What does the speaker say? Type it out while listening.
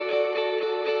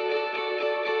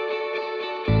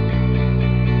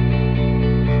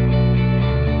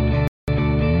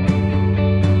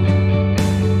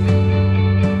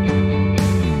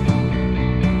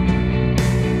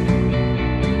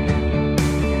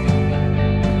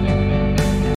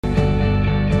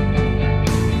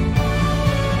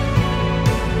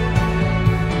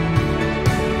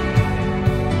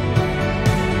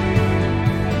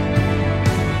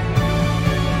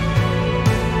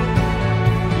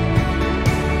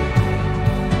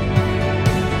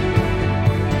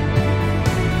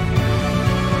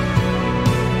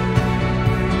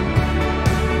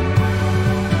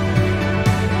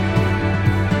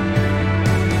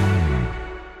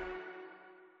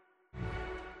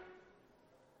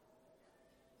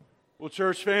Well,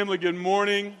 church family, good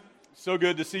morning. So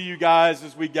good to see you guys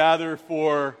as we gather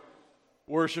for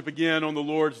worship again on the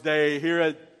Lord's Day. Here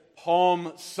at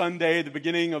Palm Sunday, the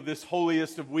beginning of this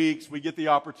holiest of weeks, we get the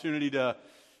opportunity to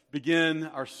begin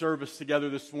our service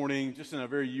together this morning, just in a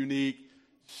very unique,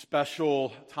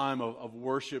 special time of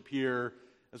worship here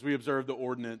as we observe the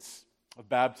ordinance of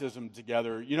baptism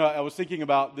together. You know, I was thinking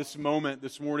about this moment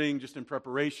this morning just in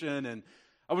preparation, and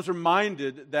I was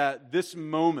reminded that this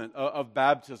moment of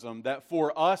baptism, that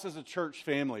for us as a church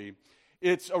family,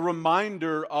 it's a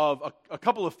reminder of a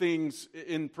couple of things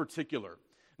in particular.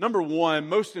 Number one,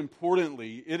 most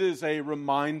importantly, it is a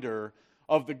reminder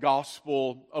of the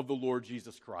gospel of the Lord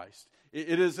Jesus Christ.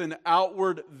 It is an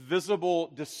outward,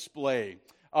 visible display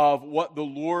of what the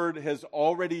Lord has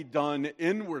already done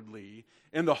inwardly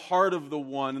in the heart of the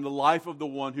one, in the life of the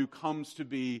one who comes to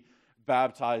be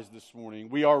baptized this morning.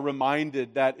 We are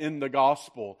reminded that in the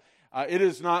gospel, it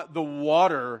is not the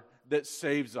water that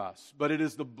saves us, but it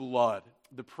is the blood,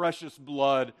 the precious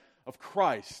blood of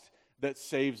Christ that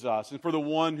saves us. And for the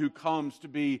one who comes to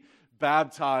be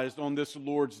baptized on this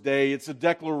Lord's Day, it's a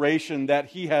declaration that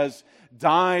he has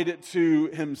died to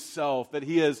himself, that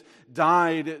he has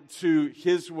died to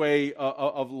his way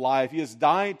of life. He has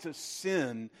died to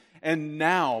sin, and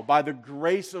now, by the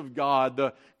grace of God,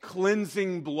 the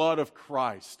cleansing blood of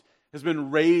Christ has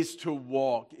been raised to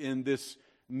walk in this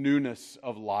newness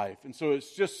of life. And so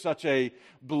it's just such a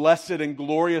blessed and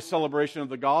glorious celebration of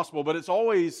the gospel, but it's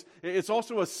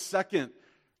also a second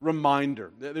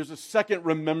reminder. There's a second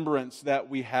remembrance that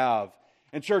we have.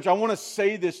 And church, I want to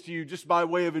say this to you just by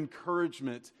way of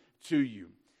encouragement to you.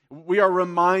 We are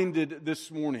reminded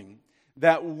this morning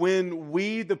that when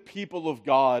we, the people of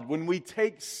God, when we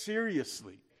take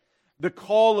seriously the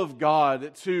call of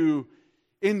God to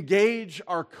engage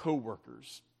our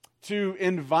coworkers, to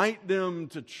invite them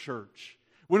to church,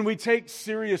 when we take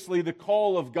seriously the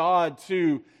call of God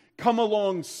to come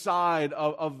alongside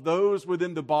of those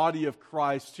within the body of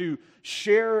Christ, to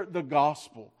share the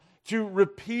gospel, to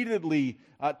repeatedly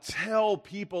tell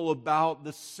people about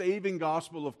the saving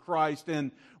gospel of Christ,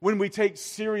 and when we take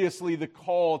seriously the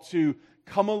call to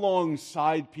come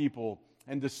alongside people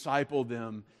and disciple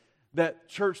them, that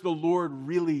church, the Lord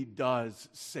really does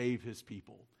save His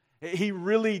people. He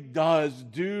really does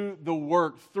do the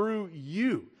work through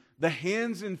you, the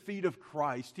hands and feet of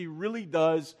Christ. He really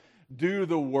does do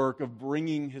the work of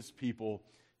bringing His people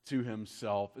to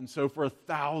Himself. And so for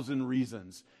 1,000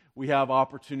 reasons, we have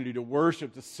opportunity to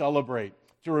worship, to celebrate,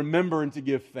 to remember, and to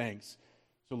give thanks.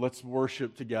 So let's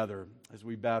worship together as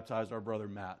we baptize our brother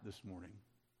Matt this morning.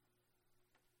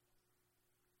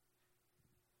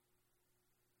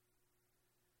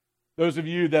 Those of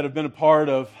you that have been a part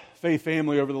of Faith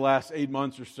Family over the last 8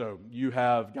 months or so, you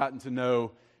have gotten to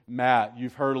know Matt.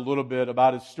 You've heard a little bit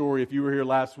about his story. If you were here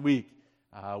last week,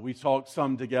 we talked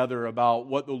some together about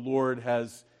what the Lord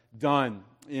has done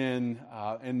in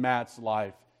Matt's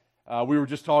life. We were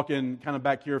just talking kind of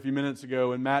back here a few minutes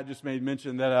ago, and Matt just made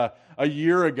mention that a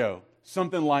year ago,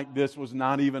 something like this was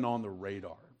not even on the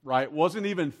radar, right? Wasn't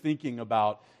even thinking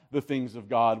about the things of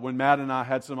God. When Matt and I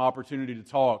had some opportunity to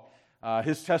talk,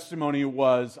 his testimony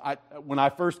was, when I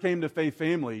first came to Faith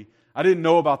Family, I didn't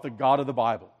know about the God of the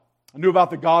Bible. I knew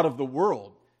about the God of the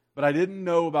world, but I didn't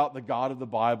know about the God of the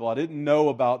Bible. I didn't know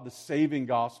about the saving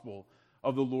gospel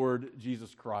of the Lord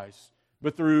Jesus Christ.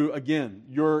 But through, again,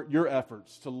 your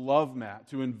efforts to love Matt,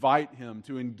 to invite him,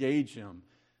 to engage him,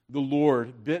 the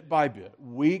Lord, bit by bit,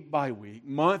 week by week,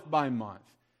 month by month,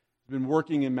 has been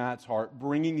working in Matt's heart,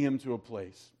 bringing him to a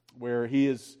place where he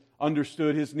has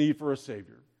understood his need for a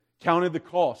Savior, counted the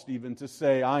cost even to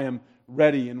say, I am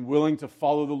ready and willing to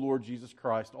follow the Lord Jesus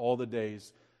Christ all the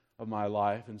days of my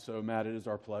life. And so, Matt, it is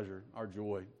our pleasure, our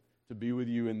joy to be with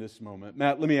you in this moment.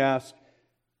 Matt, let me ask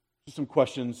just some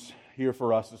questions here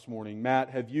for us this morning. Matt,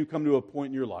 have you come to a point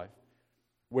in your life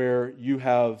where you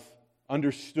have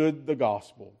understood the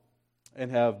gospel and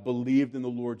have believed in the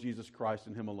Lord Jesus Christ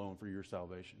and Him alone for your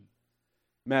salvation?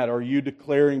 Matt, are you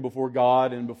declaring before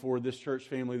God and before this church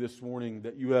family this morning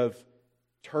that you have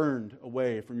turned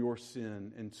away from your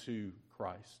sin and to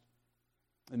Christ?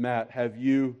 And Matt, have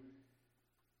you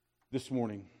this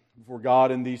morning, before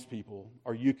God and these people,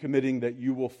 are you committing that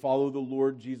you will follow the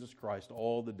Lord Jesus Christ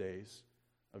all the days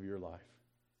of your life?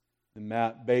 And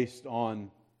Matt, based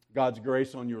on God's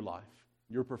grace on your life,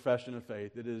 your profession of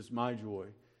faith, it is my joy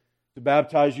to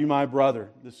baptize you, my brother,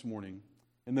 this morning,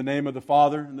 in the name of the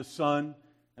Father, and the Son,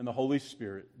 and the Holy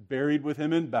Spirit, buried with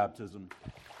Him in baptism,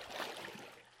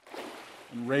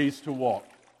 and raised to walk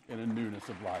in a newness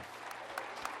of life.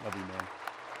 Love you, man.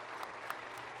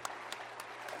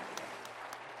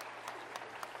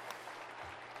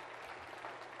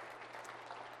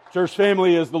 Church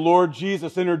family, as the Lord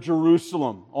Jesus entered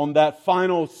Jerusalem on that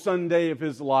final Sunday of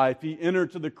His life, He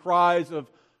entered to the cries of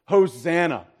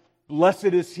Hosanna. Blessed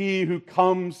is he who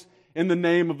comes in the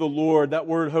name of the Lord. That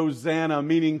word Hosanna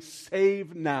meaning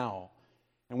save now.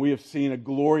 And we have seen a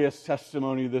glorious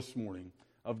testimony this morning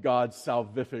of God's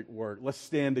salvific work. Let's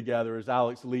stand together as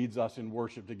Alex leads us in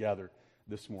worship together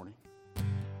this morning.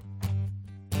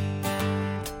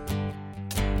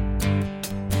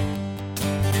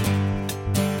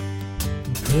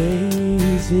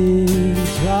 Praises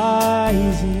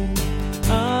rising,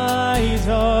 eyes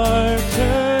are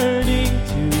turning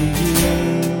to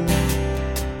you.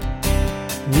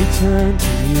 We turn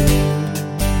to you.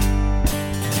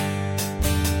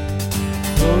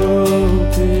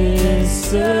 Hope is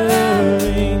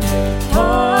stirring,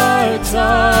 hearts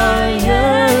are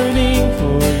yearning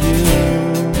for you.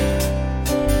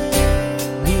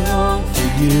 We long for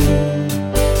you.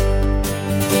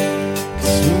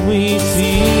 When we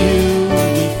see you,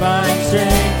 we find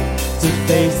strength to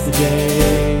face the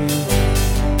day.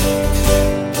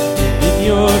 And in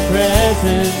your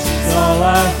presence, all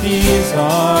our fears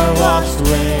are washed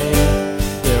away.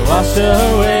 They're washed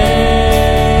away.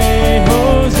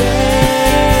 Hosanna,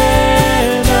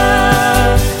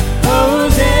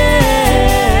 Hosanna.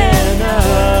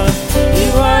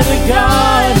 You are the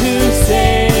God who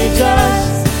saves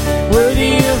us,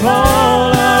 worthy of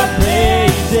all our praises.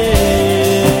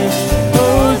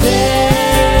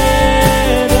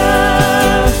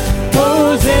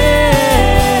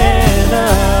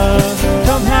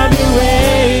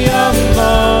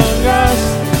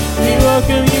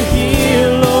 Welcome you here,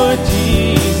 Lord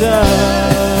Jesus.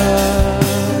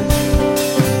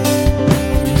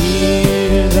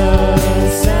 Hear the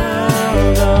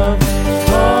sound of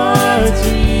hearts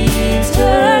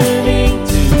returning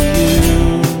to you.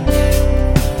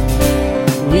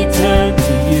 We turn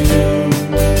to you.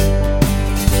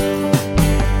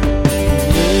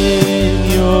 In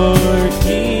your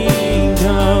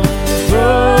kingdom,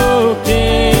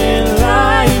 broken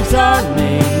lives are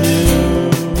made new.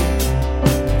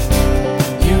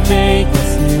 Make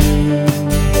us new.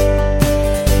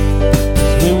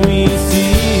 When we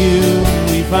see you,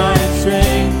 we find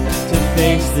strength to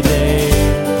face the day.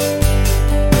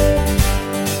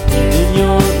 And in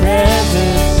your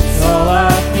presence, all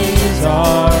our fears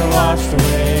are washed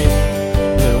away.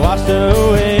 They're washed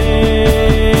away.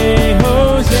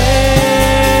 Hosanna,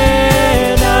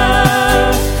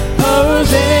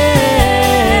 Hosanna.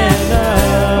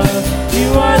 You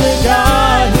are the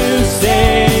God who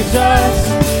saves us,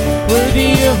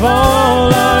 worthy of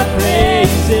all our praises.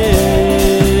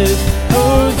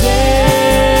 Hosanna,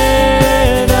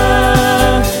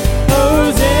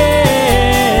 Hosanna.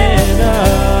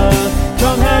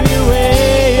 Come have your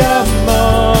way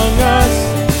among us.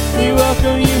 We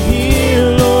welcome you here,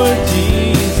 Lord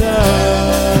Jesus.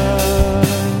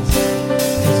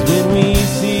 'Cause when we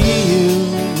see you,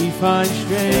 we find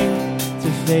strength to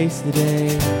face the day.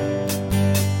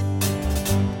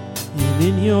 And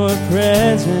in your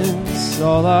presence,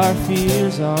 all our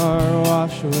fears are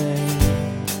washed away.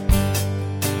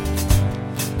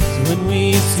 So when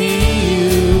we see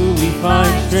you, we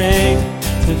find strength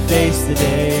to face the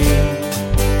day.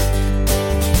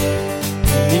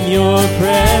 And in your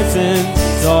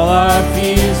presence, all our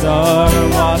fears are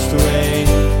washed away.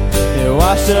 They're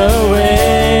washed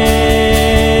away.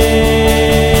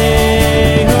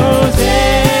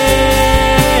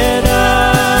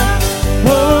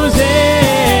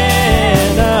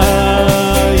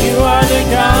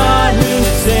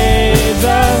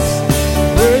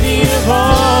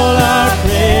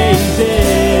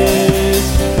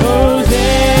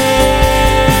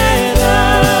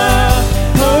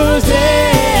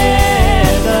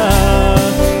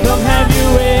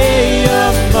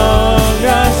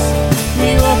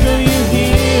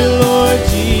 Here,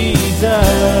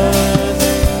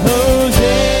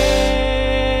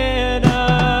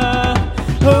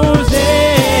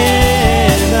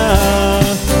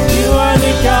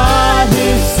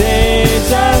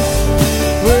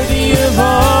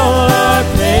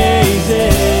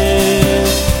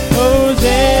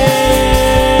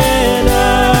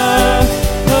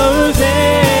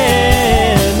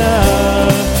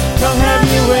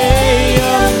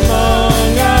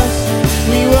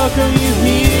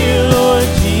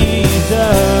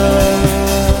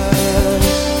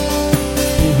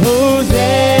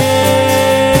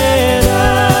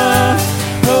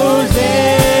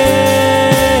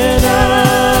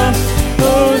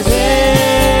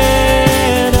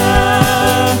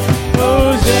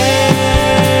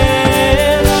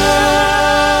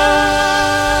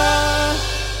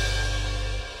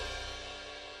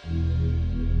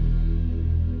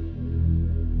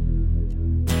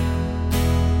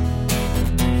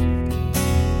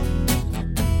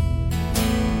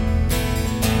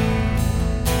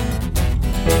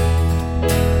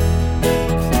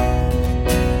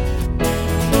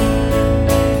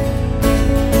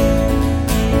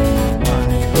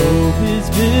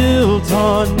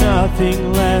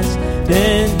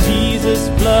 than Jesus'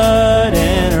 blood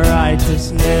and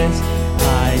righteousness.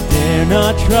 I dare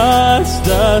not trust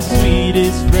the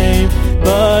sweetest frame,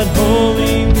 but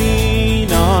wholly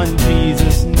lean on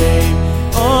Jesus' name.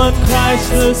 On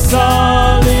Christ the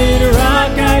solid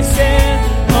rock I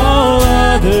stand, all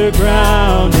other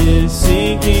ground is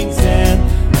sinking sand.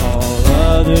 All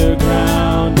other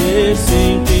ground is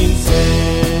sinking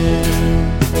sand.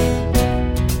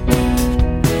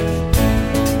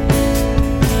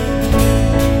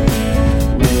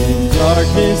 When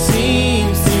darkness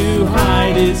seems to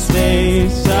hide its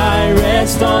face, I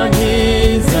rest on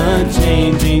His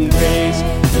unchanging grace.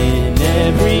 In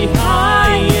every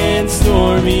high and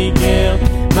stormy gale,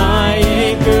 my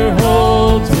anchor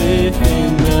holds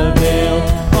within the veil.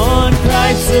 On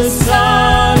Christ the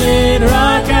solid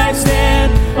rock I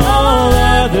stand, all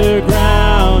other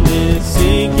ground is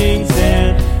sinking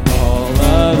sand. All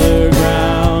other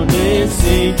ground is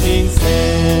sinking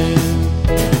sand.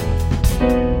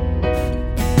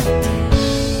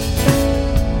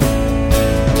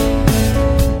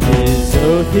 His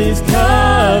oath, His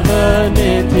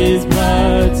covenant, His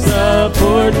blood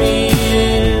support me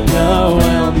in the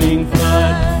whelming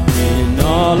flood. When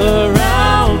all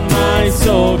around my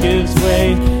soul gives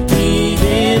way, He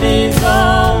in is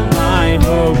all my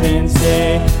hope and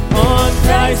stay. On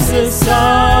Christ the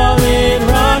solid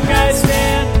rock I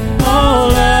stand,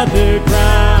 all other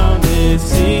ground is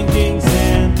sinking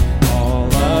sand. All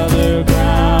other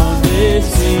ground is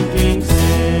sinking sand.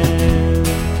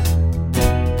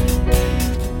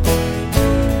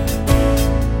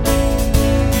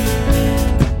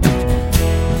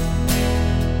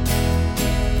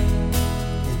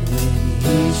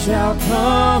 Shall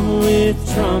come with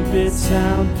trumpet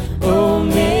sound. Oh,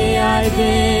 may I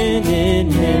then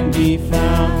in Him be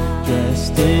found,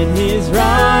 dressed in His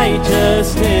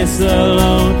righteousness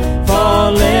alone,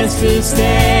 faultless to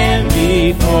stand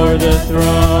before the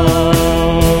throne.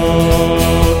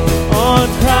 On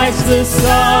Christ the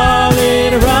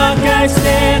solid rock I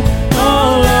stand,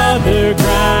 all other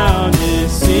ground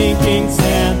is sinking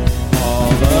sand.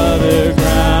 All other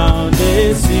ground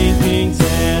is sinking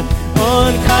sand.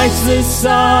 On Christ the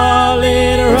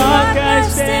solid rock I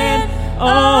stand,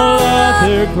 all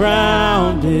other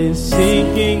ground is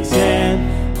sinking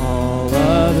sand. All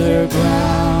other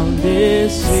ground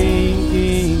is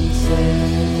sinking sand.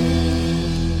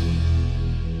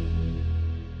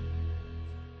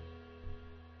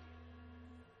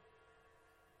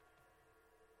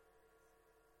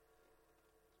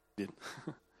 It's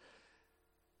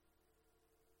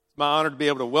my honor to be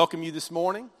able to welcome you this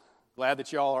morning. Glad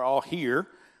that y'all are all here.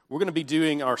 We're going to be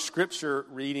doing our scripture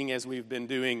reading as we've been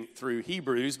doing through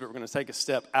Hebrews, but we're going to take a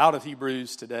step out of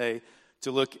Hebrews today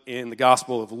to look in the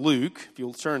Gospel of Luke. If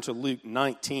you'll turn to Luke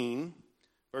 19,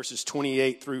 verses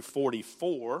 28 through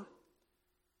 44,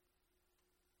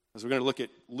 as we're going to look at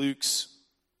Luke's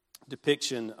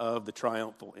depiction of the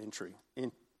triumphal entry.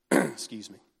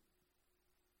 Excuse me.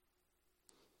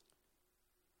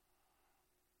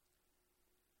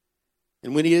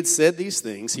 And when he had said these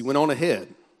things, he went on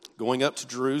ahead, going up to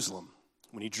Jerusalem.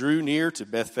 When he drew near to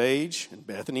Bethphage and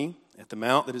Bethany, at the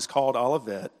mount that is called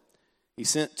Olivet, he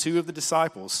sent two of the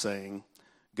disciples, saying,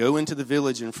 "Go into the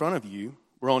village in front of you,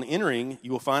 where on entering you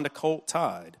will find a colt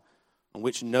tied, on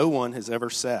which no one has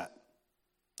ever sat.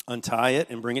 Untie it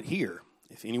and bring it here.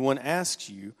 If anyone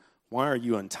asks you, 'Why are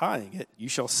you untying it?' you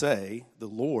shall say, 'The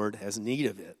Lord has need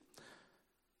of it.'"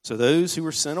 So those who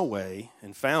were sent away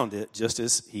and found it just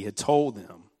as he had told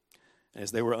them.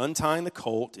 As they were untying the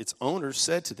colt, its owners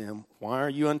said to them, "Why are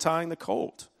you untying the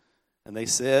colt?" And they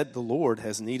said, "The Lord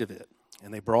has need of it."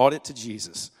 And they brought it to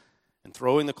Jesus. And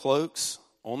throwing the cloaks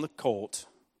on the colt,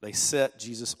 they set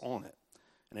Jesus on it.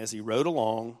 And as he rode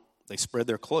along, they spread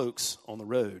their cloaks on the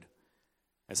road.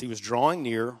 As he was drawing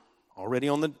near, already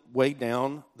on the way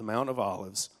down the Mount of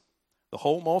Olives, the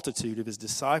whole multitude of his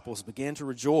disciples began to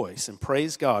rejoice and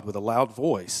praise God with a loud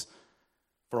voice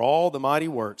for all the mighty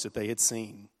works that they had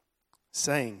seen,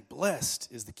 saying,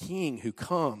 "Blessed is the King who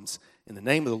comes in the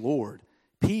name of the Lord,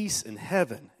 peace in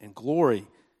heaven and glory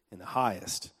in the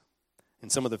highest." And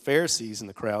some of the Pharisees in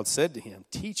the crowd said to him,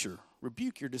 "Teacher,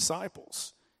 rebuke your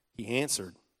disciples." He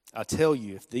answered, "I tell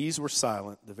you, if these were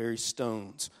silent, the very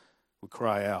stones would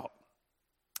cry out."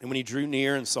 And when he drew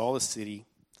near and saw the city,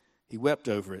 he wept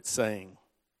over it, saying,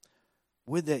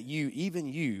 "Would that you, even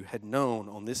you, had known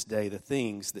on this day the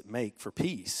things that make for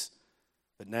peace.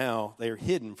 But now they are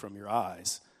hidden from your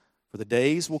eyes. For the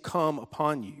days will come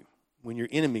upon you when your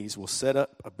enemies will set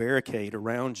up a barricade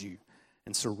around you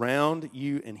and surround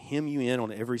you and hem you in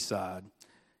on every side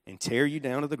and tear you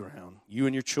down to the ground, you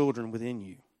and your children within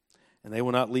you. and they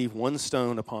will not leave one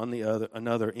stone upon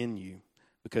another in you,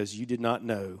 because you did not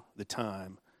know the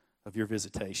time of your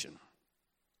visitation.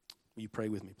 Will you pray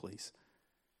with me, please?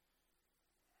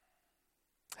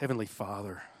 Heavenly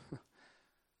Father,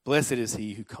 blessed is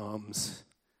he who comes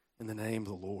in the name of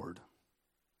the Lord.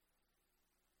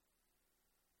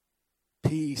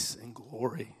 Peace and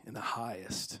glory in the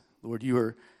highest. Lord, you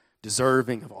are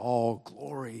deserving of all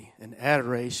glory and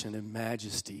adoration and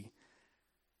majesty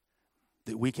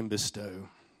that we can bestow,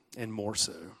 and more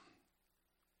so.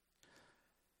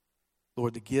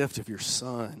 Lord, the gift of your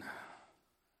Son,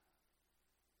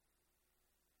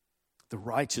 the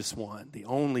righteous one, the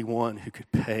only one who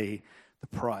could pay the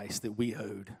price that we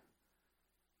owed.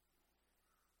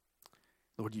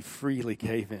 Lord, you freely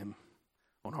gave him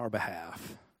on our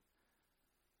behalf.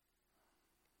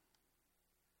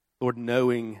 Lord,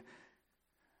 knowing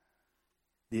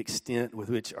the extent with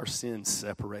which our sins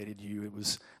separated you, it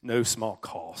was no small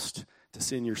cost to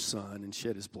send your Son and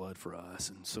shed his blood for us.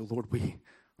 And so, Lord, we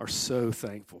are so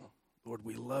thankful. Lord,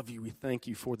 we love you. We thank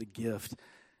you for the gift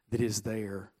that is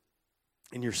there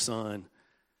in your Son.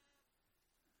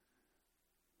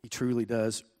 He truly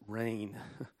does reign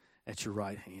at your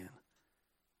right hand.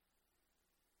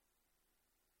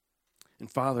 And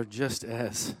Father, just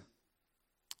as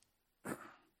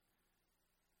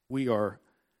we are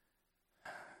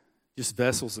just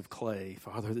vessels of clay,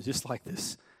 Father, that just like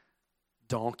this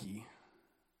donkey,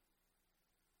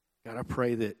 God, I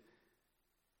pray that,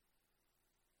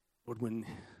 Lord, when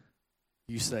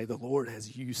you say the Lord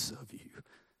has use of you,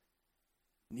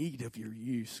 need of your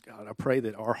use, God, I pray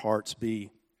that our hearts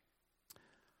be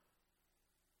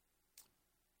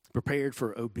prepared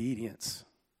for obedience,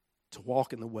 to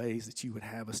walk in the ways that you would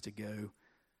have us to go,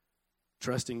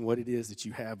 trusting what it is that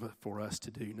you have for us to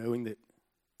do, knowing that,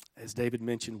 as David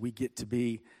mentioned, we get to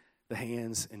be the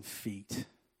hands and feet.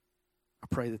 I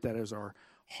pray that that is our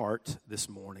heart this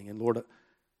morning. And Lord,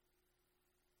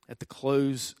 at the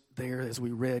close there, as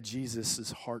we read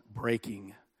Jesus' heart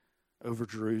breaking over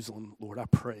Jerusalem, Lord, I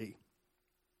pray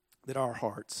that our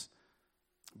hearts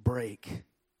break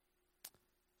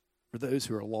for those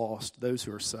who are lost, those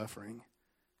who are suffering,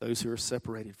 those who are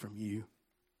separated from you.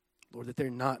 Lord, that there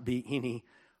not be any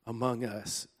among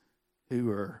us who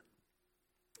are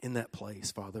in that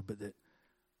place, Father, but that,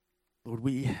 Lord,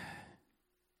 we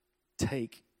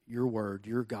take your word,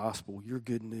 your gospel, your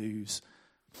good news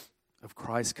of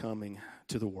Christ coming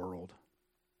to the world.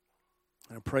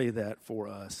 And I pray that for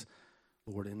us,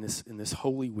 Lord, in this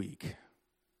holy week,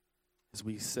 as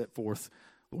we set forth,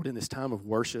 Lord, in this time of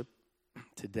worship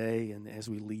today and as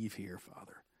we leave here,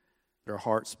 Father, that our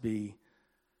hearts be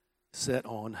set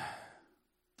on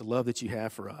the love that you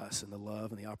have for us and the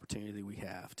love and the opportunity that we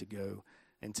have to go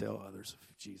and tell others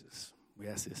of Jesus. We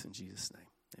ask this in Jesus' name.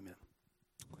 Amen.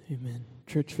 Amen.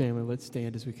 Church family, let's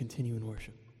stand as we continue in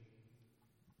worship.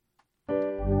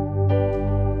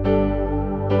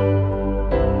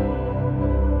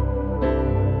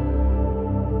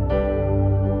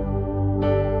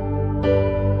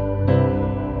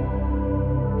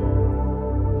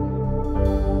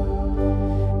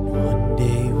 One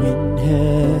day when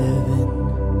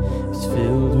heaven is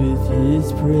filled with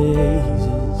his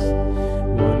praises,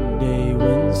 one day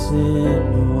when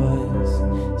sin was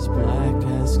as black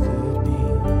as could be,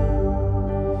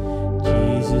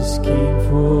 Jesus came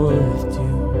forth to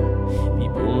be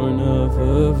born of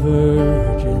a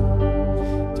virgin,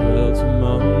 dwelt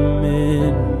among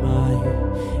men, my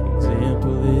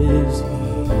example is he.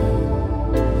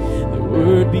 The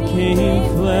Word became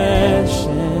flesh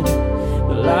and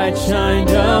the light shined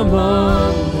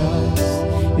among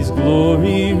us, his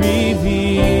glory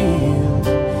revealed.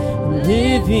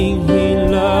 Living he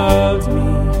loved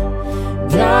me,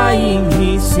 dying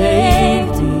he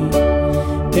saved me,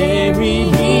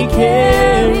 buried he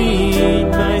carried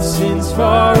my sins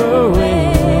far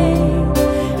away,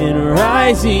 and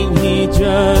rising he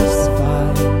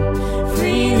justified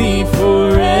freely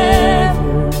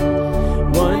forever.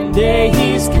 One day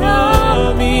he's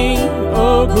coming,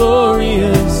 oh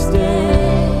glorious day,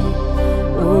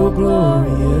 oh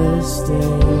glorious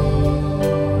day.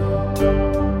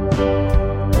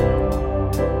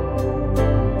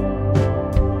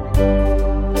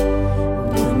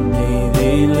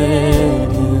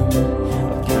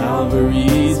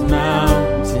 Calvary's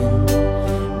mountain,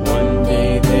 one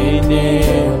day they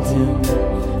nailed him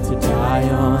to die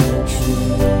on a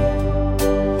tree.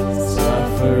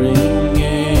 Suffering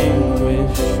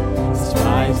anguish,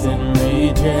 despised and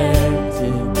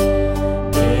rejected,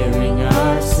 bearing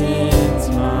our sins,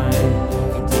 my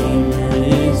Redeemer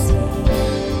is he.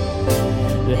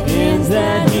 The hands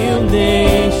that heal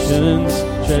nations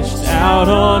stretched out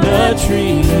on a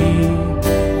tree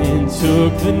and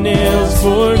took the nails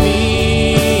for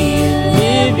me.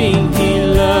 And living, he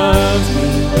loved me.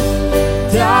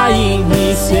 Dying,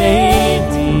 he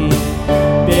saved me.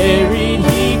 Buried,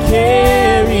 he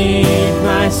carried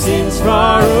my sins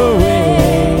far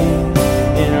away.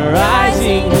 And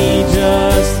rising, he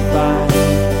justified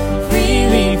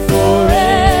freely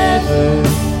forever.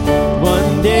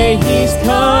 One day he's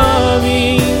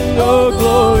coming, oh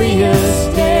glorious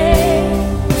day,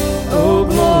 oh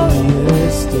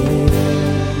glorious day.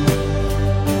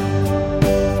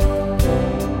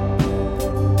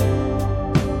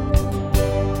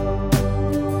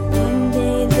 One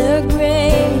day the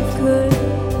grave could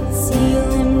seal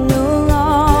him no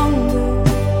longer.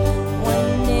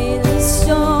 One day the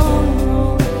stone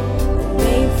rolled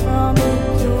away from the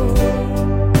door.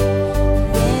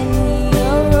 Then he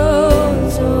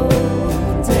arose, oh,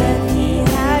 death he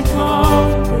had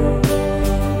conquered.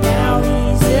 Now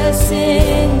he's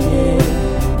ascended,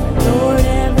 Lord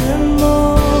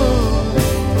evermore.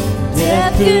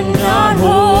 Death could not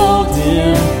hold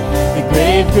him, the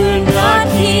grave could not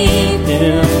keep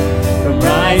him from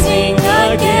rising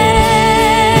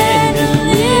again. And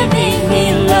living, he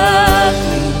loved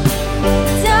me.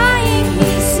 Dying,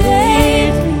 he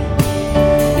saved me.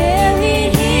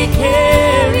 Buried, he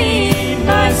carried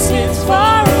my sins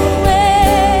far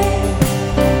away.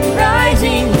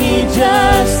 Rising, he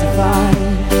justified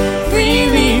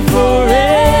freely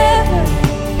forever.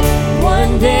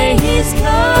 One day he's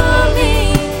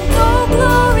coming, oh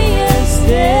glorious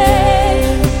day,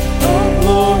 oh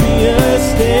glorious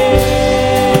day,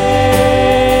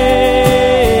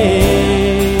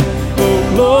 oh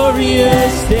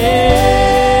glorious day.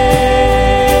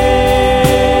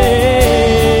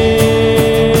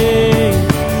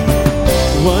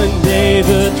 One day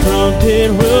the trumpet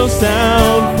will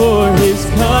sound for his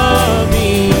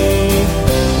coming.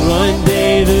 One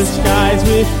day the skies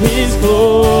with his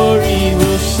glory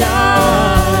will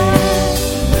shine.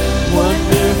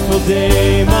 Wonderful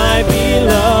day, my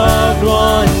beloved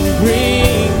one,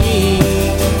 bring me.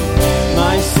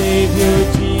 My Savior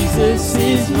Jesus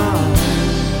is mine.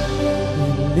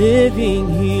 When living,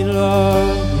 he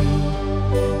loved me.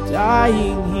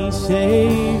 Dying, he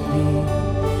saved me.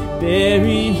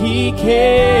 Buried, he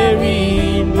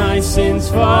carried my sins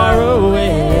far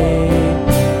away.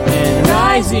 And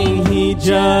rising, he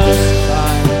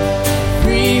justified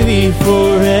freely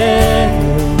forever.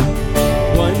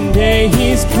 One day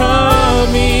he's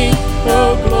coming,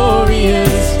 oh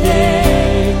glorious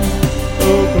day,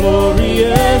 oh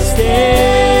glorious day,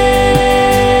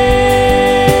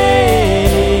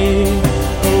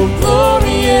 oh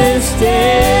glorious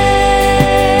day,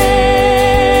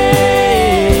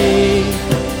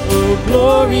 oh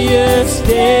glorious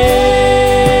day,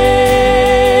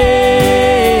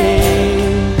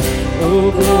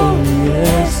 oh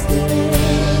glorious day.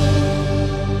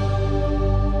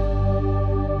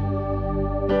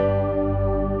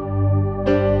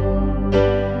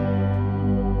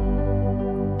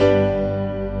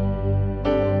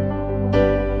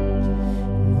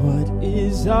 What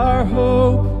is our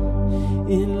hope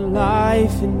in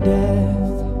life and death?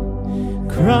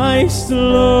 Christ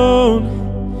alone,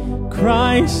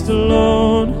 Christ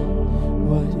alone.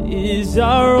 What is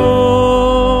our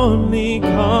only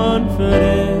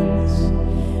confidence?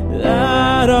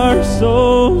 That our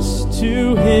souls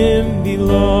to him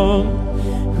belong,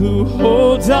 who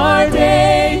holds our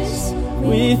days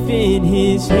within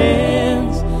his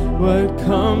hands. What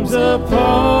comes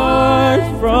apart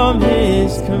from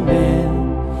his command,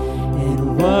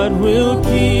 and what will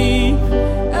keep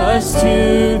us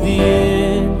to the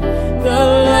end? The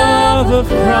love of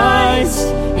Christ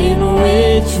in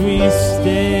which we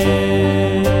stand.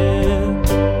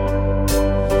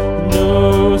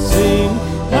 No, sing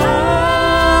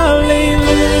hallelujah,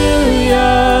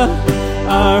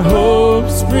 our hope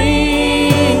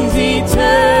springs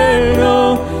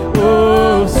eternal.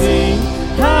 Oh, sing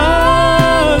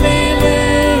hallelujah,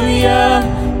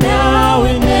 now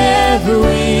and ever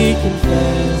we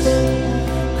confess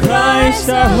Christ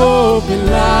our hope in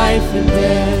life and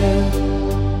death.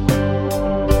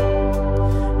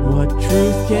 What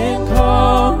truth can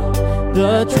calm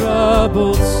the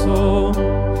troubled soul?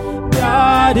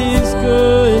 God is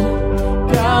good,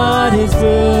 God is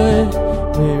good.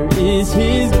 Where is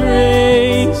his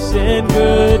grace and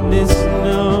goodness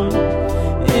known?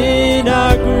 In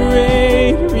our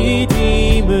great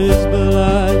Redeemer's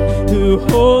blood, who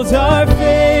holds our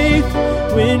faith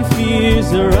when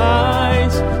fears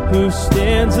arise, who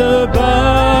stands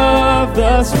above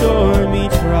the stormy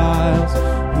trials,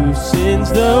 who sends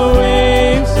the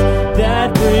waves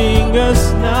that bring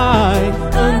us nigh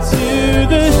unto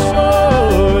the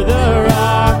shore, the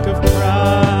rock of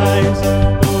Christ.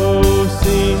 Oh,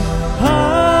 sing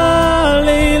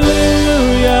hallelujah,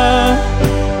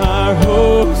 our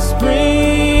hope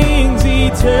springs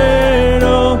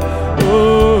eternal.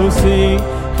 Oh, sing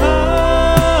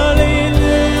hallelujah,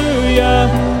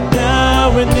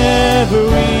 now whenever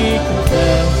we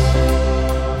confess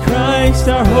Christ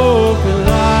our hope and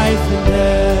life and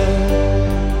death.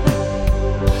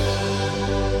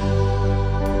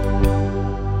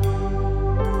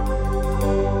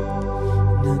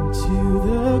 And unto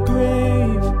the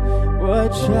grave,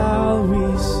 what shall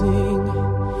we sing?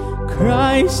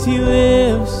 Christ he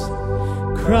lives,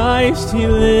 Christ he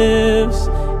lives,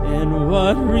 and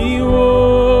what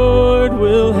reward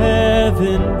will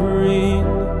heaven bring?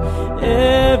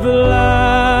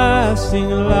 Everlasting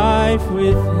life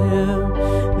with him,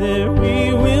 there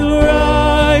we will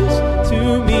rise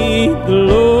to meet the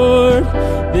Lord,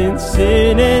 then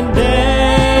sin and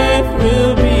death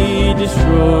will be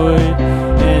destroyed,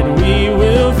 and we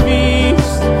will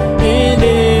feast in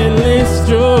endless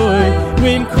joy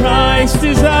when Christ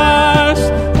is ours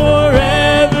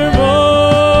forevermore.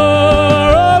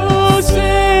 Oh,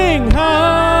 sing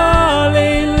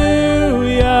hallelujah,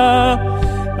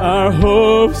 our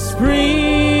hope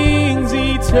springs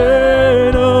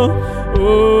eternal.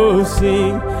 Oh,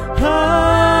 sing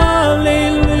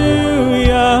hallelujah,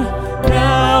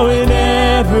 now and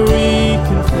ever we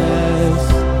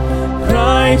confess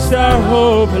Christ our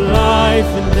hope and life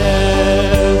and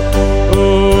death.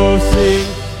 Oh, sing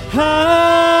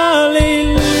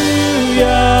hallelujah,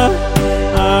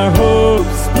 our hope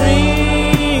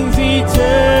springs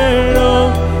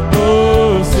eternal.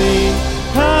 Oh, sing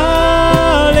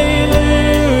hallelujah,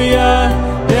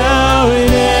 now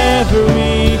and ever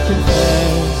we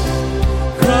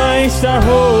confess Christ our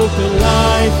hope and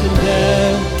life and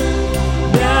death.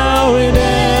 Now and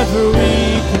ever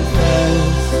we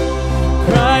confess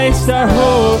Christ our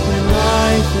hope and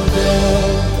life and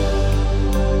death.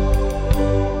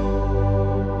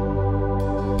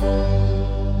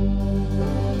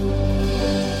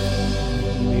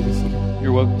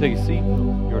 You're welcome to take a seat.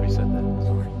 You already said that.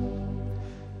 Sorry.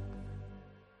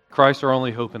 Christ our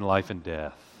only hope in life and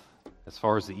death. As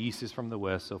far as the east is from the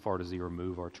west, so far does he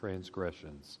remove our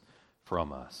transgressions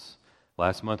from us.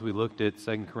 Last month we looked at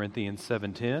 2 Corinthians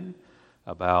 7:10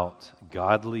 about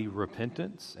godly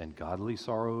repentance and godly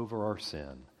sorrow over our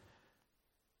sin,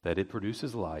 that it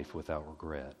produces life without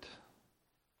regret.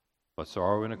 But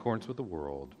sorrow in accordance with the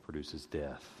world produces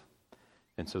death.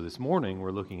 And so this morning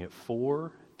we're looking at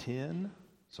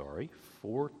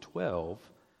 4:12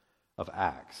 of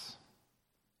Acts.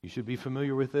 You should be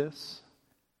familiar with this.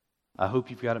 I hope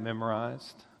you've got it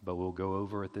memorized, but we'll go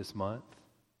over it this month.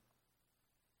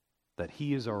 That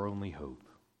he is our only hope.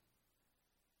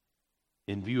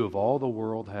 In view of all the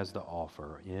world has to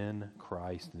offer, in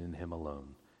Christ and in him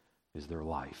alone is their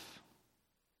life,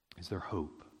 is their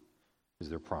hope, is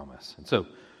their promise. And so,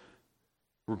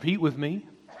 repeat with me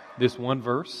this one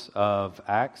verse of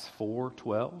Acts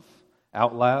 4:12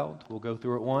 out loud. We'll go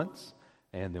through it once,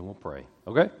 and then we'll pray.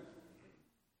 Okay?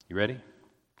 You ready?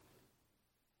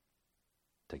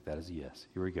 Take that as a yes.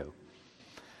 Here we go.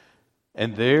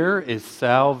 And there is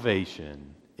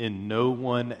salvation in no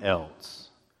one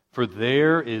else, for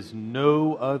there is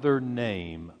no other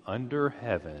name under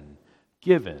heaven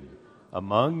given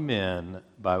among men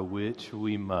by which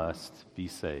we must be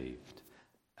saved.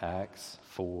 Acts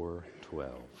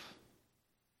 4:12.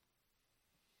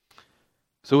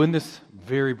 So in this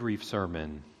very brief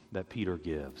sermon that Peter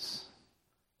gives,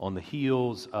 on the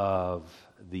heels of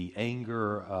the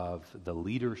anger of the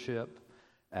leadership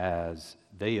as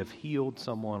they have healed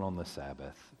someone on the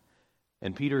Sabbath,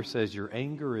 and Peter says, your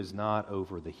anger is not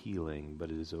over the healing,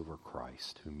 but it is over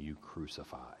Christ, whom you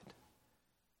crucified.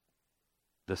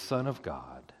 The Son of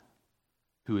God,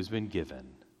 who has been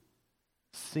given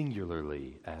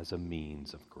singularly as a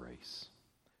means of grace.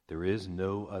 There is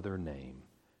no other name.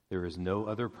 There is no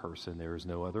other person. There is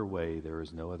no other way. There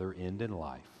is no other end in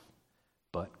life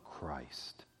but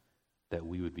Christ, that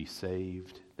we would be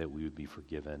saved, that we would be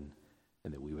forgiven,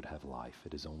 and that we would have life.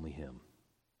 It is only him.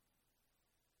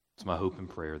 It's my hope and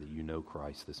prayer that you know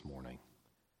Christ this morning,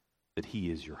 that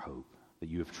he is your hope, that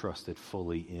you have trusted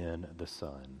fully in the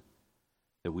Son,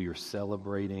 that we are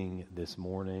celebrating this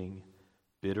morning,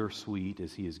 bittersweet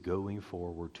as he is going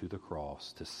forward to the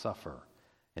cross to suffer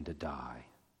and to die,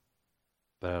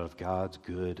 but out of God's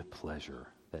good pleasure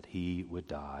that he would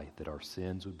die, that our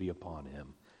sins would be upon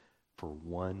him. For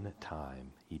one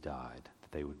time he died,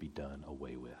 that they would be done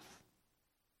away with.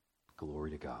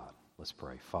 Glory to God. Let's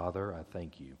pray. Father, I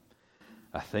thank you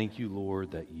I thank you,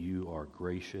 Lord, that you are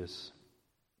gracious,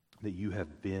 that you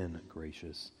have been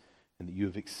gracious, and that you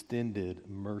have extended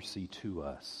mercy to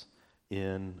us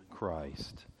in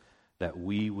Christ, that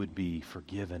we would be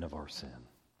forgiven of our sin.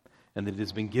 And that it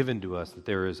has been given to us that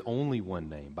there is only one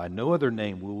name. By no other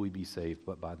name will we be saved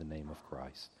but by the name of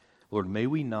Christ. Lord, may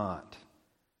we not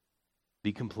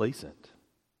be complacent.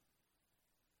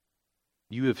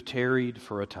 You have tarried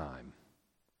for a time.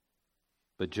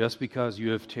 But just because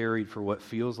you have tarried for what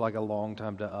feels like a long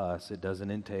time to us, it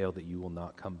doesn't entail that you will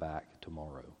not come back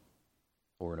tomorrow,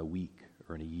 or in a week,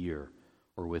 or in a year,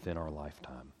 or within our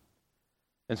lifetime.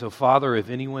 And so, Father, if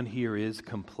anyone here is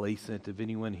complacent, if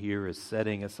anyone here is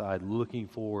setting aside, looking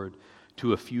forward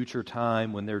to a future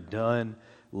time when they're done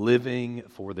living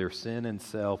for their sin and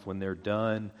self, when they're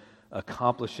done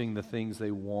accomplishing the things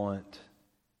they want,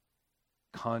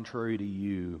 contrary to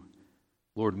you,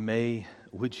 Lord,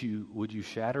 would you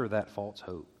shatter that false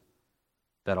hope,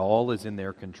 that all is in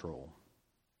their control,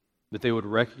 that they would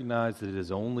recognize that it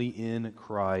is only in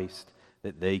Christ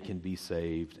that they can be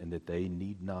saved, and that they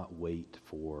need not wait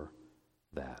for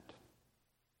that.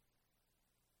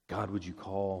 God, would you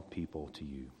call people to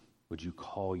you? Would you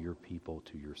call your people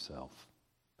to yourself?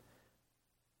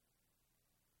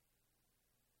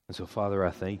 And so, Father,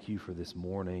 I thank you for this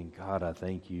morning. God, I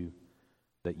thank you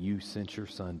that you sent your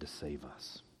Son to save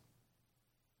us.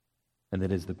 And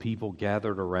that as the people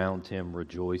gathered around him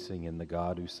rejoicing in the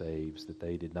God who saves, that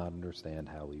they did not understand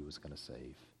how he was going to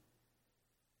save.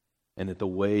 And that the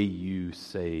way you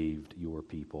saved your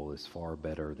people is far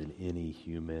better than any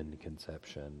human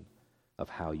conception of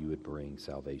how you would bring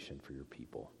salvation for your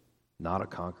people. Not a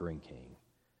conquering king,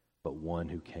 but one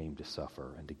who came to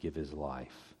suffer and to give his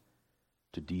life,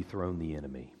 to dethrone the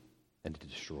enemy and to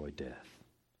destroy death.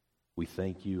 We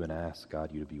thank you and ask,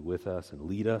 God, you to be with us and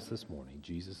lead us this morning. In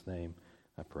Jesus' name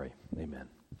I pray. Amen.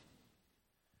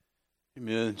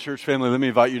 Amen. Church family, let me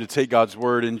invite you to take God's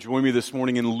word and join me this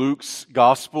morning in Luke's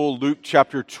Gospel, Luke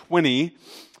chapter 20.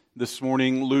 This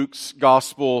morning, Luke's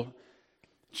Gospel,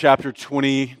 chapter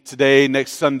 20. Today,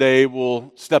 next Sunday,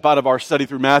 we'll step out of our study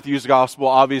through Matthew's Gospel,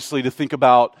 obviously, to think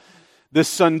about this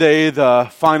Sunday, the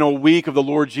final week of the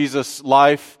Lord Jesus'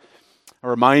 life. I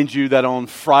remind you that on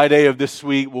Friday of this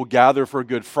week, we'll gather for a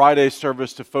Good Friday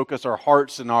service to focus our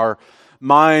hearts and our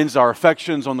minds, our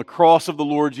affections on the cross of the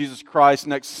Lord Jesus Christ.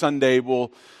 Next Sunday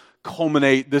will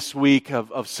culminate this week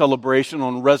of celebration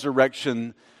on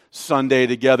Resurrection Sunday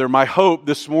together. My hope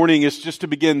this morning is just to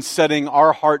begin setting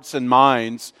our hearts and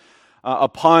minds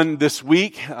upon this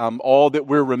week, all that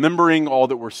we're remembering, all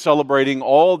that we're celebrating,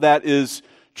 all that is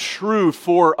true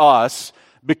for us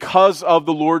because of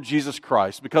the Lord Jesus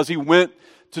Christ, because he went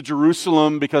to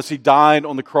Jerusalem, because he died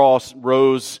on the cross,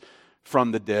 rose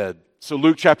from the dead. So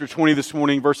Luke chapter 20 this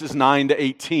morning, verses 9 to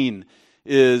 18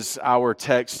 is our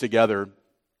text together.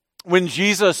 When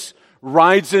Jesus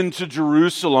rides into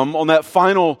Jerusalem on that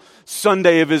final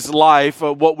Sunday of his life,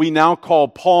 what we now call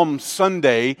Palm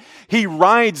Sunday, he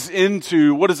rides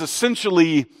into what is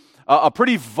essentially a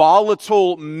pretty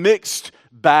volatile, mixed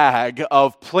bag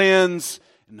of plans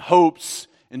and hopes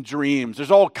and dreams.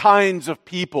 There's all kinds of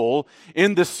people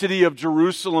in the city of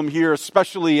Jerusalem here,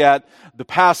 especially at the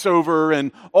Passover,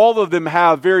 and all of them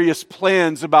have various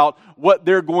plans about what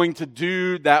they're going to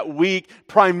do that week,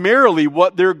 primarily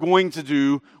what they're going to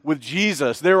do with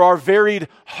Jesus. There are varied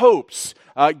hopes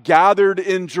gathered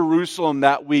in Jerusalem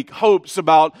that week. Hopes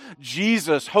about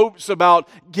Jesus, hopes about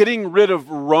getting rid of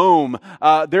Rome.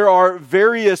 There are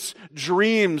various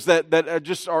dreams that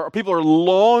people are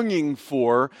longing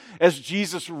for as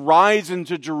Jesus rides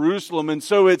into Jerusalem. And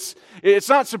so it's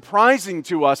not surprising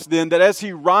to us then that as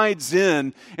he rides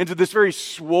into this very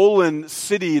swollen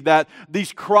city, that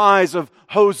these cries of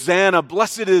Hosanna,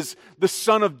 blessed is the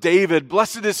Son of David,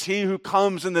 blessed is he who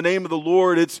comes in the name of the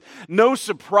Lord. It's no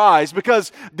surprise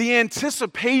because the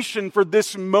anticipation for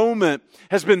this moment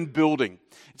has been building.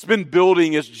 It's been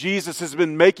building as Jesus has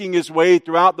been making his way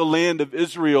throughout the land of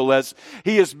Israel, as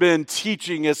he has been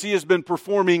teaching, as he has been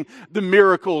performing the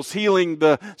miracles, healing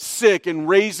the sick and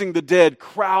raising the dead.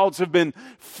 Crowds have been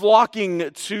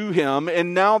flocking to him,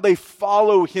 and now they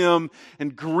follow him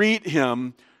and greet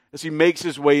him as he makes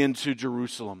his way into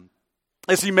Jerusalem.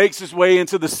 As he makes his way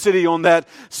into the city on that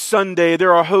Sunday,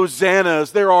 there are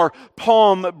hosannas, there are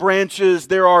palm branches,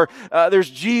 there's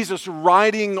Jesus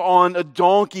riding on a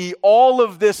donkey, all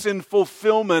of this in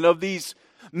fulfillment of these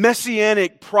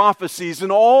messianic prophecies,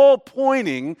 and all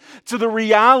pointing to the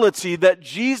reality that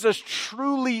Jesus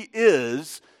truly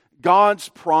is God's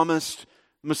promised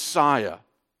Messiah.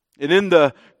 And in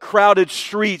the crowded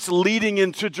streets leading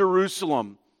into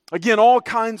Jerusalem, again, all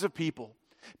kinds of people.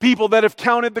 People that have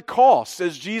counted the cost,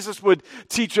 as Jesus would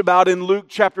teach about in Luke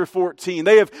chapter 14.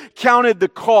 They have counted the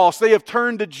cost. They have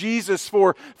turned to Jesus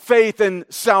for faith and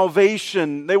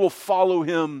salvation. They will follow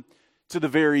him to the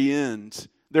very end.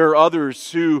 There are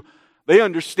others who they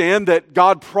understand that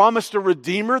God promised a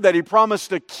Redeemer, that he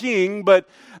promised a king, but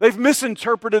they've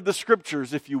misinterpreted the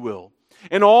Scriptures, if you will.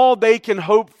 And all they can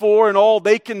hope for and all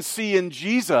they can see in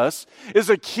Jesus is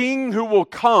a king who will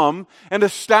come and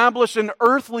establish an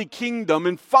earthly kingdom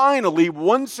and finally,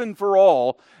 once and for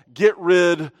all, get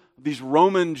rid of these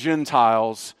Roman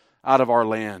Gentiles out of our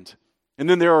land. And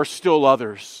then there are still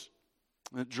others.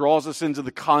 It draws us into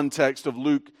the context of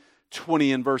Luke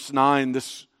 20 and verse 9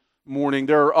 this morning.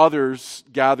 There are others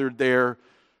gathered there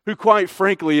who, quite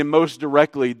frankly and most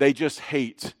directly, they just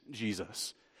hate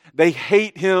Jesus. They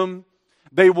hate him.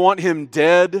 They want him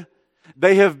dead.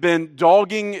 They have been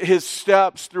dogging his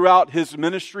steps throughout his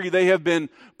ministry. They have been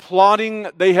plotting.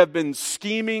 They have been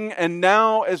scheming. And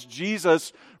now as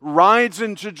Jesus rides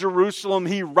into Jerusalem,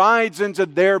 he rides into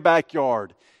their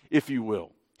backyard, if you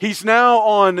will. He's now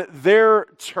on their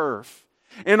turf.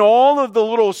 And all of the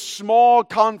little small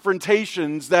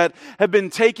confrontations that have been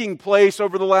taking place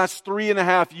over the last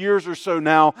 3.5 years or so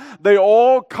now, they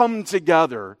all come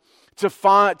together to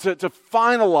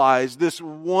finalize this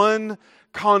one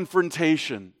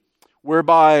confrontation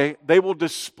whereby they will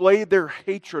display their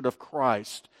hatred of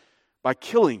Christ by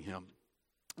killing him,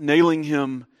 nailing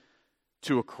him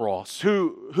to a cross.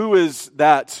 Who is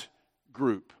that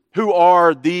group? Who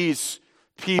are these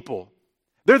people?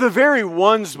 They're the very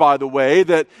ones, by the way,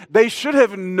 that they should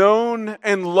have known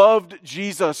and loved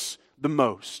Jesus the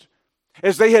most.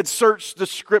 As they had searched the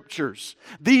Scriptures,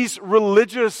 these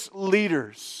religious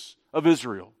leaders of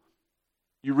Israel.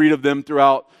 You read of them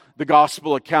throughout the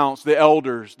gospel accounts, the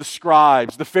elders, the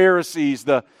scribes, the Pharisees,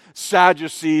 the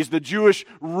Sadducees, the Jewish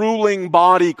ruling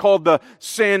body called the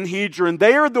Sanhedrin.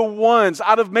 They are the ones,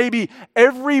 out of maybe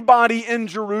everybody in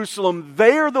Jerusalem,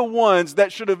 they are the ones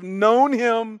that should have known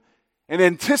him and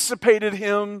anticipated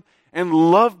him and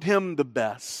loved him the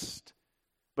best.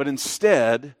 But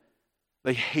instead,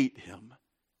 they hate him.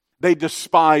 They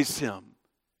despise him.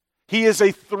 He is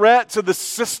a threat to the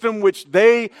system which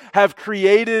they have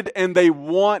created, and they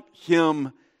want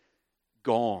him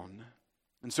gone.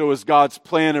 And so as God's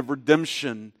plan of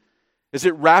redemption, as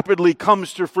it rapidly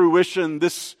comes to fruition,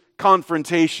 this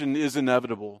confrontation is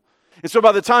inevitable. And so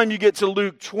by the time you get to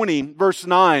Luke 20, verse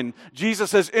 9,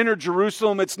 Jesus has entered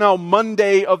Jerusalem. It's now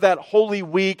Monday of that Holy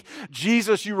Week.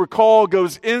 Jesus, you recall,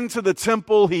 goes into the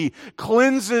temple. He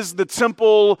cleanses the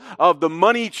temple of the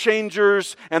money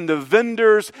changers and the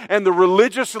vendors, and the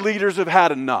religious leaders have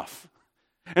had enough.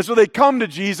 And so they come to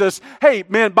Jesus, hey,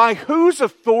 man, by whose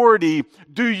authority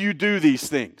do you do these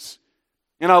things?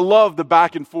 And I love the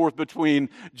back and forth between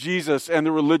Jesus and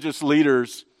the religious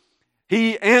leaders.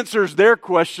 He answers their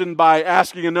question by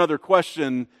asking another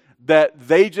question that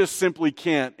they just simply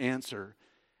can't answer.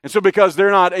 And so because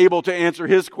they're not able to answer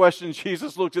his question,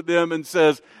 Jesus looks at them and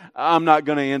says, I'm not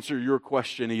going to answer your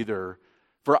question either.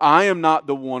 For I am not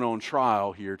the one on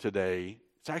trial here today.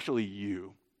 It's actually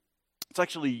you. It's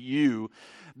actually you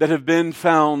that have been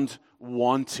found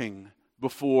wanting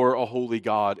before a holy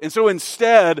God. And so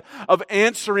instead of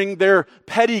answering their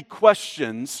petty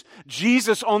questions,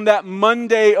 Jesus on that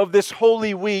Monday of this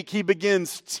Holy Week, he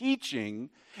begins teaching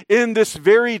in this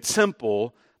very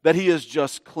temple that he has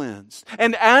just cleansed.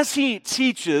 And as he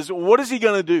teaches, what is he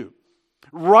going to do?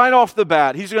 Right off the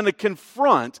bat, he's going to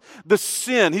confront the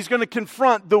sin. He's going to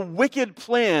confront the wicked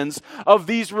plans of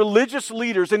these religious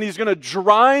leaders, and he's going to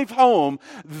drive home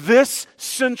this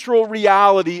central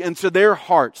reality into their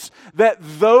hearts, that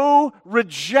though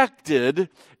rejected,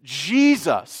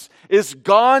 Jesus is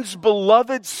God's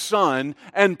beloved Son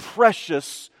and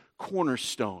precious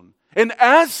cornerstone. And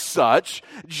as such,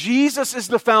 Jesus is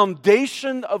the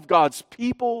foundation of God's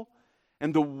people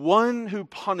and the one who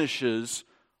punishes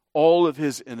all of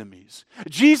his enemies.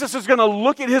 Jesus is going to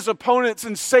look at his opponents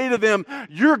and say to them,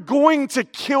 you're going to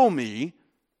kill me,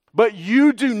 but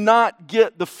you do not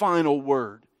get the final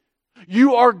word.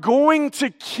 You are going to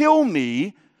kill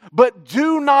me, but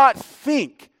do not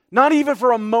think, not even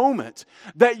for a moment,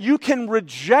 that you can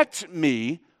reject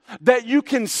me, that you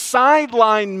can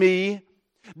sideline me,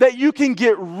 that you can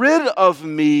get rid of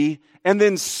me, and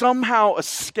then somehow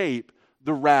escape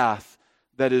the wrath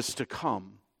that is to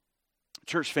come.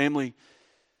 Church family,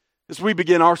 as we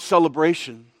begin our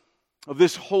celebration of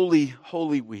this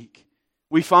holy week,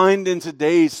 we find in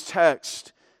today's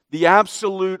text the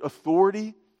absolute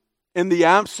authority and the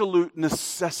absolute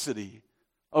necessity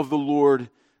of the Lord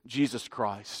Jesus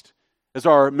Christ. As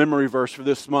our memory verse for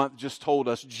this month just told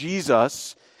us,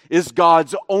 Jesus is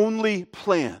God's only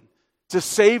plan to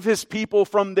save His people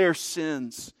from their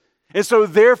sins. And so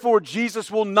therefore, Jesus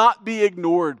will not be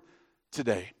ignored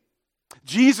today.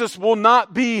 Jesus will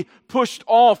not be pushed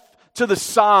off to the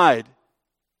side.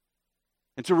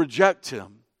 And to reject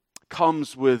Him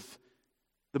comes with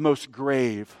the most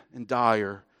grave and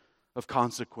dire of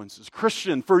consequences.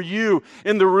 Christian, for you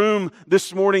in the room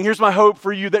this morning, here's my hope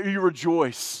for you, that you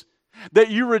rejoice. That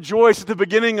you rejoice at the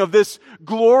beginning of this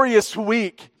glorious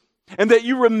week. And that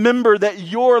you remember that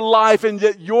your life and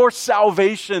that your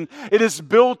salvation, it is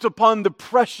built upon the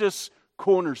precious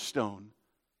cornerstone,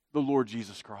 the Lord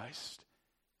Jesus Christ.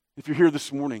 If you're here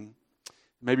this morning,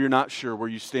 maybe you're not sure where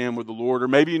you stand with the Lord, or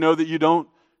maybe you know that you don't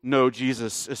know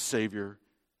Jesus as Savior.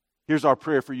 Here's our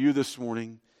prayer for you this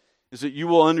morning, is that you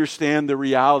will understand the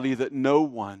reality that no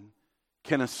one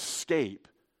can escape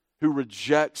who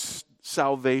rejects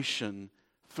salvation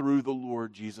through the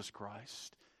Lord Jesus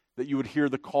Christ. That you would hear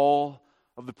the call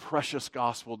of the precious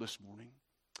gospel this morning,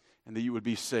 and that you would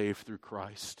be saved through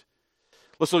Christ.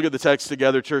 Let's look at the text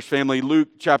together, church family. Luke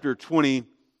chapter 20,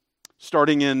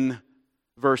 starting in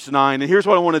verse 9. And here's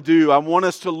what I want to do. I want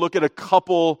us to look at a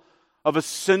couple of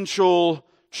essential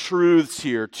truths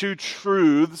here. Two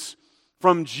truths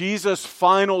from Jesus'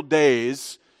 final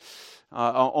days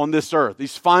on this earth.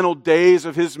 These final days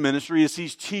of His ministry as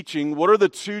He's teaching. What are the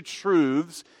two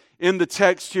truths in the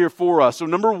text here for us? So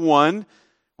number one,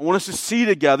 I want us to see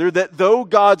together that though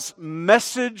God's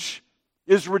message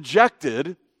is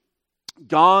rejected,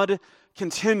 God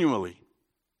continually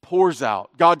pours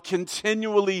out. God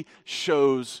continually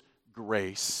shows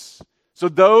grace. So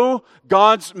though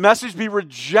God's message be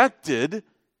rejected,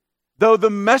 though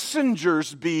the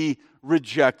messengers be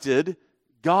rejected,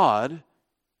 God,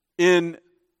 in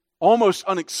almost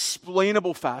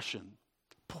unexplainable fashion,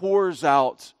 pours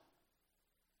out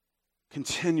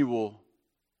continual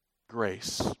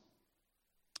grace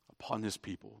upon His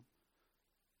people.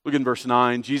 Look in verse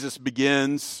 9. Jesus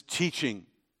begins teaching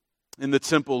in the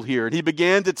temple here. And He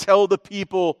began to tell the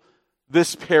people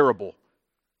this parable.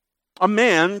 A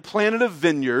man planted a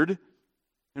vineyard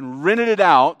and rented it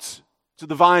out to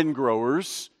the vine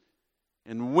growers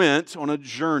and went on a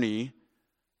journey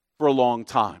for a long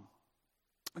time.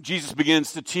 Jesus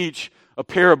begins to teach a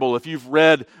parable. If you've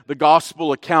read the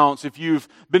gospel accounts, if you've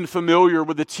been familiar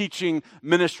with the teaching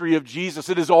ministry of Jesus,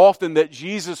 it is often that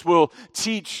Jesus will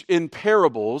teach in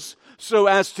parables so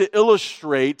as to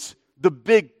illustrate the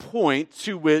big point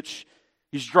to which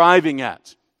He's driving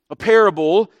at. A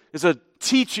parable is a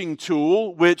teaching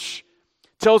tool which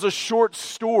tells a short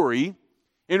story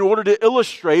in order to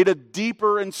illustrate a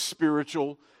deeper and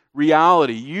spiritual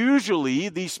reality. Usually,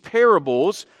 these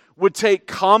parables would take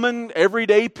common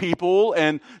everyday people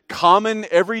and common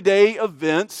everyday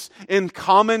events in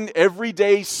common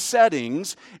everyday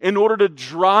settings in order to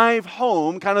drive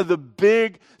home kind of the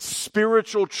big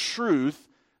spiritual truth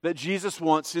that Jesus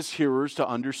wants His hearers to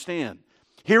understand.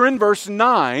 Here in verse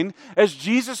 9, as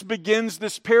Jesus begins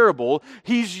this parable,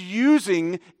 He's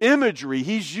using imagery.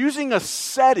 He's using a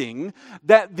setting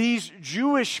that these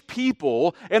Jewish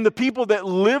people and the people that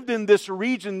lived in this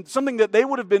region, something that they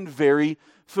would have been very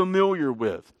familiar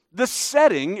with. The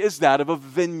setting is that of a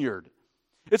vineyard.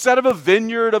 It's that of a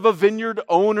vineyard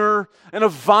owner, and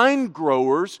of vine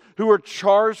growers who are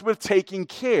charged with taking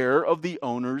care of the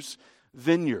owner's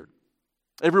vineyard.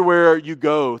 Everywhere you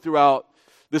go throughout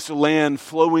this land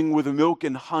flowing with milk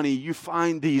and honey, you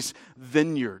find these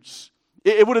vineyards.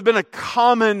 It would have been a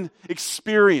common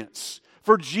experience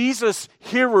for Jesus'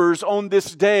 hearers on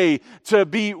this day to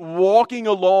be walking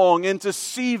along and to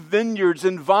see vineyards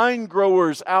and vine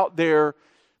growers out there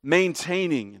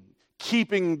maintaining and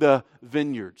keeping the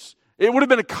vineyards. It would have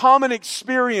been a common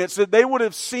experience that they would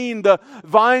have seen the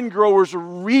vine growers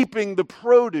reaping the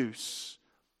produce,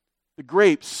 the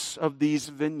grapes of these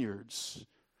vineyards.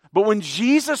 But when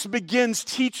Jesus begins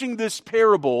teaching this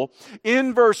parable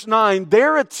in verse 9,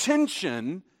 their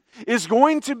attention is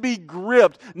going to be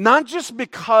gripped, not just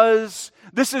because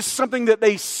this is something that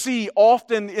they see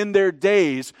often in their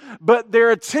days, but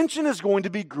their attention is going to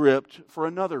be gripped for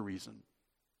another reason.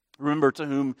 Remember to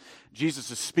whom Jesus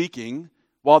is speaking.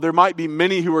 While there might be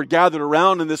many who are gathered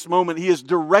around in this moment, He is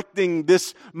directing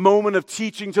this moment of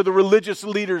teaching to the religious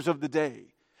leaders of the day.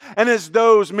 And as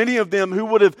those, many of them who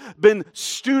would have been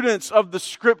students of the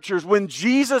Scriptures, when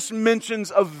Jesus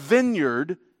mentions a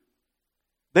vineyard,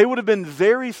 they would have been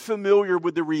very familiar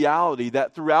with the reality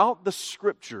that throughout the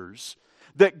Scriptures,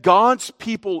 that God's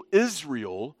people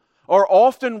Israel are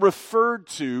often referred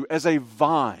to as a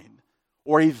vine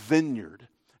or a vineyard.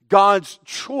 God's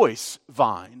choice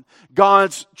vine,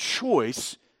 God's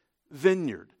choice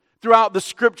vineyard. Throughout the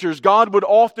scriptures, God would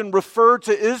often refer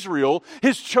to Israel,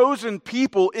 his chosen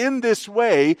people, in this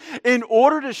way in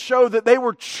order to show that they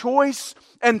were choice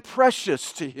and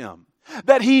precious to him.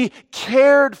 That he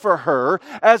cared for her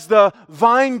as the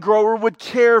vine grower would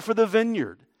care for the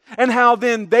vineyard. And how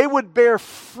then they would bear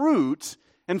fruit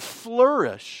and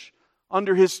flourish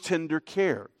under his tender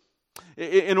care.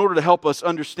 In order to help us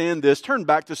understand this, turn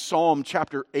back to Psalm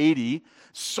chapter 80.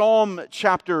 Psalm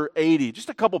chapter 80, just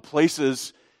a couple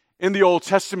places in the Old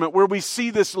Testament where we see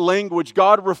this language,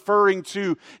 God referring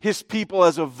to his people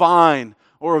as a vine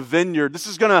or a vineyard. This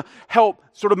is going to help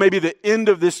sort of maybe the end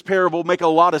of this parable make a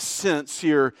lot of sense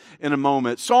here in a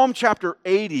moment. Psalm chapter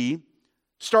 80,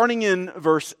 starting in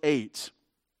verse 8.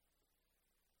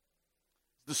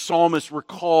 The psalmist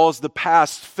recalls the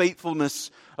past faithfulness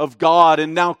of God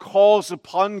and now calls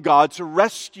upon God to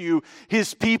rescue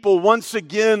his people once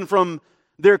again from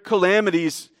their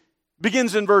calamities.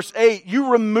 Begins in verse 8,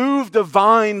 you removed the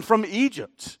vine from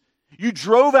Egypt. You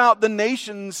drove out the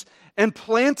nations and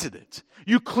planted it.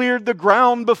 You cleared the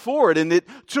ground before it, and it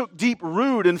took deep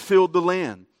root and filled the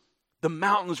land. The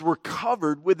mountains were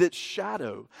covered with its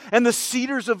shadow, and the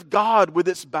cedars of God with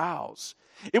its boughs.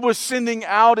 It was sending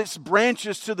out its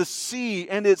branches to the sea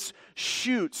and its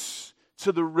shoots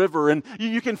to the river. And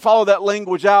you can follow that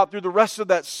language out through the rest of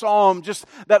that psalm, just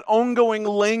that ongoing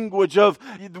language of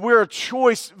we're a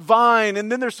choice vine.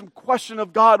 And then there's some question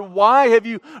of God, why have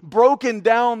you broken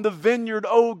down the vineyard?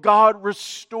 Oh God,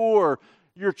 restore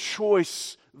your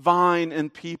choice vine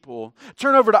and people.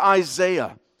 Turn over to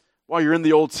Isaiah while you're in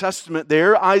the Old Testament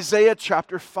there. Isaiah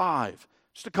chapter 5.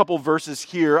 Just a couple verses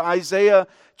here. Isaiah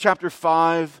chapter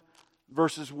 5,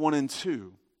 verses 1 and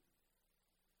 2.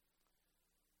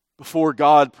 Before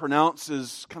God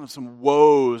pronounces kind of some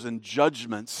woes and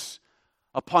judgments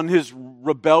upon his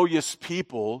rebellious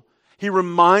people, he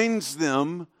reminds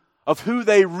them of who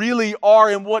they really are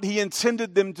and what he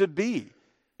intended them to be.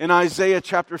 In Isaiah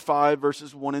chapter 5,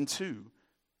 verses 1 and 2.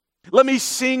 Let me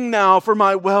sing now for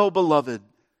my well-beloved,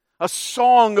 a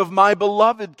song of my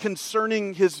beloved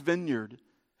concerning his vineyard.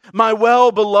 My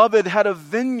well-beloved had a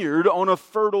vineyard on a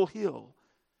fertile hill.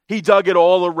 He dug it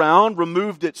all around,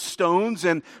 removed its stones,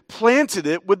 and planted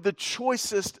it with the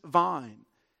choicest vine.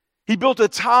 He built a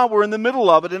tower in the middle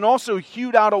of it and also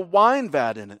hewed out a wine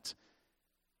vat in it.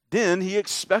 Then he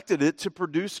expected it to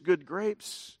produce good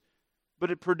grapes,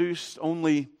 but it produced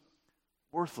only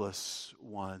worthless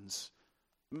ones.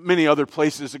 Many other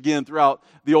places, again, throughout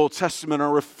the Old Testament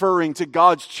are referring to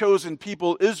God's chosen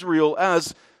people, Israel,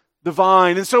 as the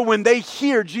vine. And so when they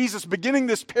hear Jesus beginning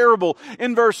this parable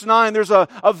in verse 9, there's a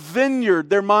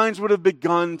vineyard, their minds would have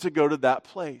begun to go to that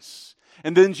place.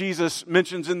 And then Jesus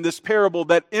mentions in this parable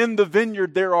that in the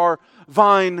vineyard there are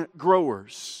vine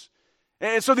growers.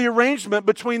 And so the arrangement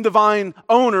between the vine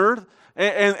owner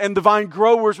and the vine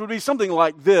growers would be something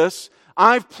like this.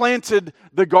 I've planted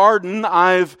the garden.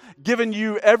 I've given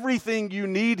you everything you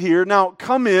need here. Now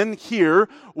come in here,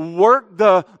 work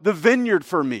the vineyard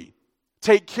for me.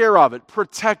 Take care of it,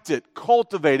 protect it,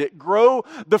 cultivate it, grow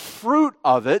the fruit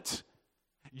of it.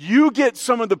 You get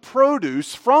some of the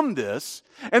produce from this.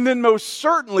 And then most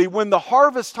certainly when the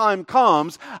harvest time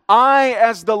comes, I,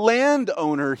 as the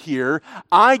landowner here,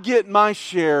 I get my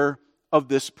share of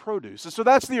this produce. And so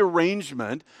that's the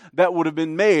arrangement that would have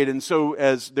been made. And so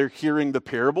as they're hearing the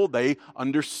parable, they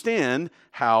understand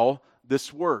how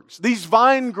this works. These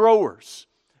vine growers,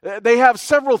 they have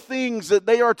several things that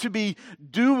they are to be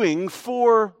doing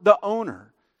for the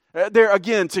owner. They're,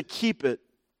 again, to keep it,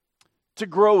 to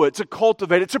grow it, to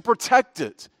cultivate it, to protect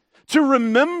it, to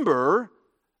remember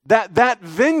that that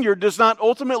vineyard does not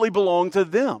ultimately belong to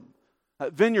them.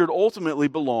 That vineyard ultimately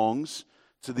belongs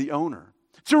to the owner.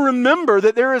 To remember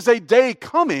that there is a day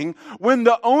coming when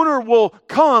the owner will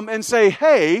come and say,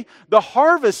 hey, the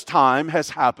harvest time has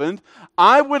happened.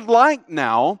 I would like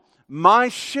now my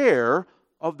share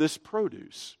of this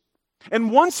produce.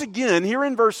 And once again, here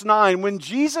in verse 9, when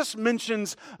Jesus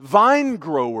mentions vine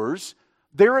growers,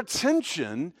 their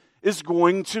attention is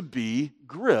going to be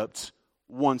gripped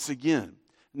once again.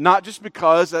 Not just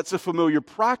because that's a familiar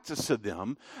practice to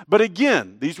them, but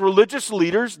again, these religious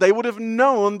leaders, they would have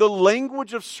known the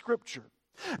language of Scripture.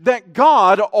 That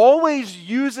God always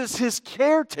uses his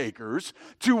caretakers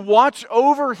to watch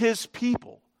over his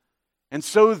people. And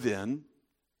so then,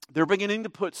 they're beginning to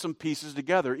put some pieces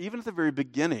together, even at the very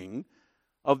beginning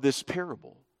of this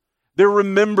parable. They're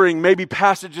remembering maybe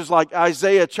passages like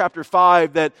Isaiah chapter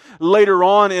 5 that later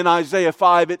on in Isaiah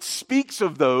 5 it speaks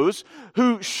of those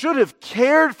who should have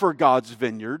cared for God's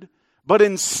vineyard, but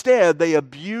instead they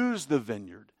abused the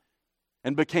vineyard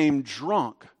and became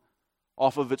drunk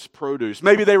off of its produce.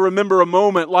 Maybe they remember a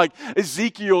moment like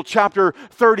Ezekiel chapter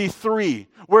 33,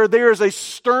 where there is a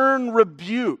stern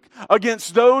rebuke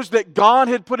against those that God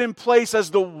had put in place as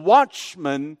the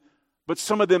watchmen, but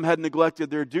some of them had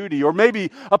neglected their duty. Or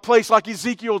maybe a place like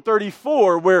Ezekiel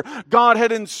 34, where God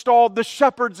had installed the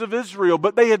shepherds of Israel,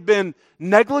 but they had been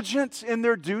negligent in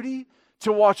their duty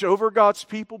to watch over God's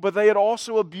people, but they had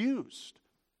also abused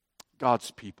God's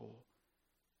people.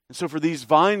 And so for these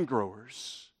vine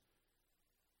growers,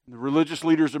 the religious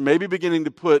leaders are maybe beginning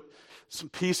to put some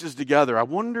pieces together. I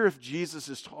wonder if Jesus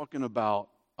is talking about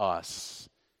us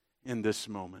in this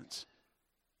moment.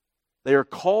 They are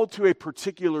called to a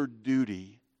particular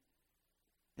duty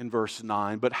in verse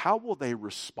 9, but how will they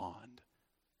respond?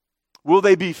 Will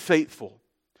they be faithful?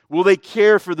 Will they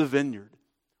care for the vineyard?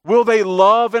 Will they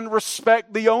love and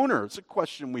respect the owner? It's a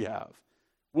question we have.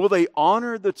 Will they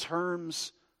honor the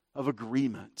terms of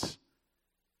agreement?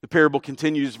 The parable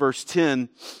continues, verse 10.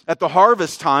 At the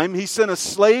harvest time, he sent a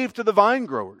slave to the vine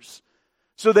growers,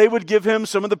 so they would give him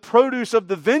some of the produce of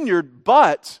the vineyard,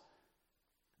 but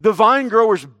the vine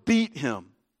growers beat him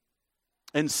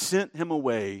and sent him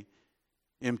away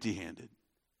empty-handed.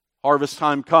 Harvest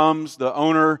time comes. The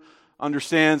owner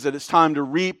understands that it's time to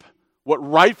reap what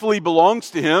rightfully belongs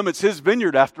to him. It's his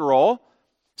vineyard after all.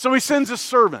 So he sends a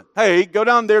servant. Hey, go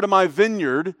down there to my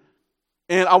vineyard,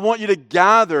 and I want you to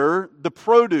gather the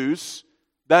produce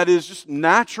that is just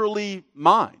naturally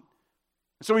mine.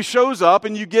 So he shows up,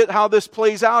 and you get how this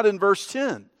plays out in verse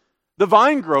 10. The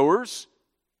vine growers,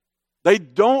 they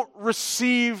don't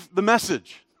receive the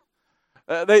message.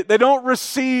 They don't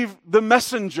receive the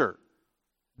messenger.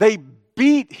 They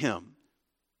beat him.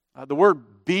 The word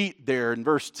beat there in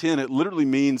verse 10, it literally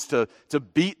means to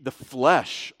beat the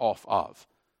flesh off of.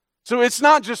 So it's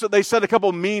not just that they said a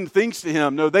couple mean things to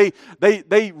him. No, they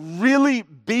really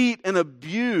beat and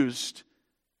abused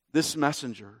this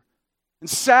messenger. And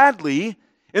sadly,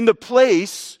 in the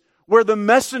place where the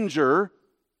messenger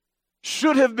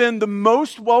should have been the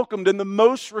most welcomed and the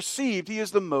most received, he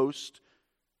is the most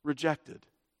rejected.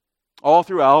 All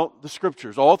throughout the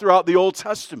Scriptures, all throughout the Old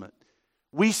Testament,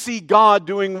 we see God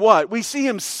doing what? We see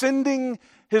him sending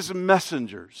his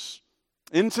messengers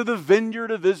into the vineyard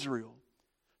of Israel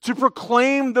to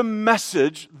proclaim the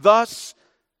message, thus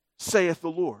saith the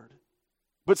Lord.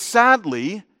 But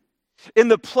sadly, in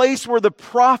the place where the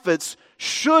prophets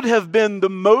should have been the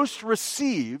most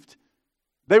received,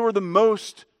 they were the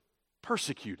most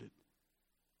persecuted.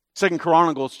 2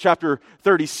 Chronicles chapter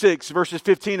 36, verses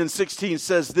 15 and 16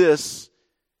 says this: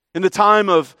 in the time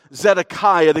of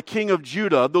Zedekiah, the king of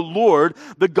Judah, the Lord,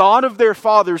 the God of their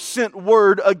fathers, sent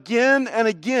word again and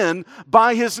again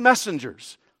by his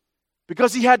messengers,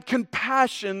 because he had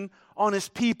compassion on his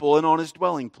people and on his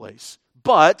dwelling place.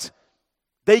 But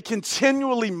they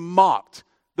continually mocked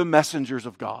the messengers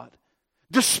of God,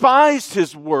 despised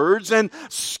his words, and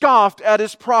scoffed at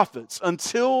his prophets,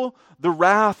 until the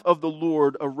wrath of the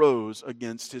Lord arose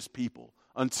against his people,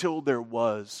 until there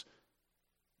was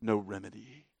no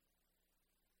remedy.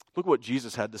 Look what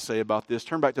Jesus had to say about this.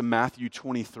 Turn back to Matthew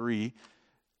 23.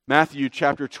 Matthew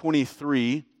chapter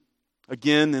 23,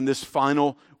 again in this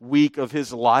final week of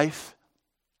his life.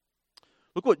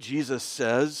 Look what Jesus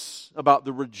says about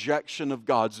the rejection of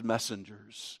God's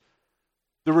messengers,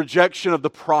 the rejection of the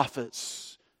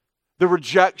prophets, the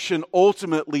rejection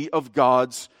ultimately of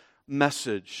God's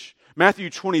message. Matthew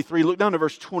 23, look down to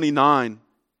verse 29.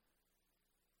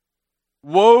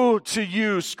 Woe to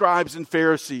you, scribes and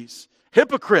Pharisees,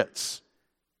 hypocrites!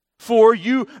 For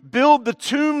you build the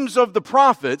tombs of the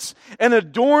prophets and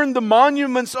adorn the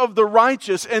monuments of the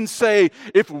righteous, and say,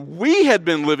 if we had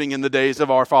been living in the days of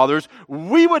our fathers,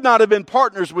 we would not have been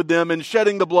partners with them in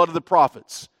shedding the blood of the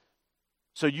prophets.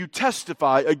 So you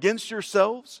testify against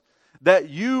yourselves that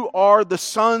you are the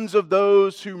sons of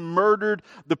those who murdered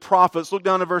the prophets. Look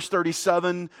down to verse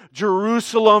 37.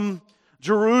 Jerusalem,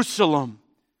 Jerusalem,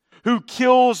 who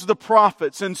kills the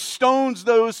prophets and stones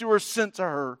those who are sent to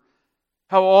her.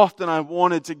 How often I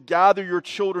wanted to gather your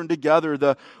children together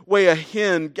the way a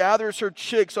hen gathers her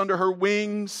chicks under her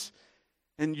wings,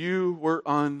 and you were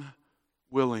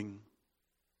unwilling.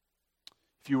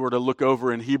 If you were to look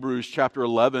over in Hebrews chapter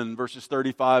 11, verses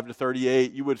 35 to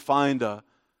 38, you would find a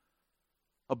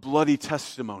bloody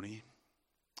testimony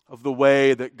of the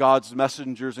way that God's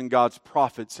messengers and God's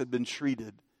prophets had been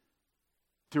treated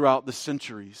throughout the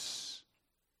centuries.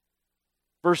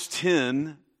 Verse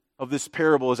 10 of this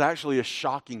parable is actually a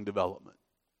shocking development.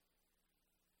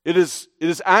 It is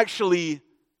actually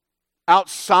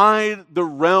outside the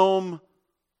realm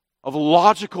of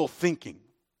logical thinking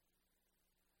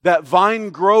that vine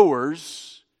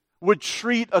growers would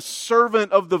treat a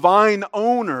servant of the vine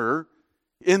owner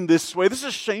in this way. This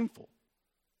is shameful.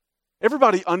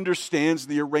 Everybody understands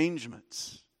the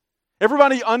arrangements.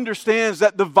 Everybody understands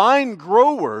that the vine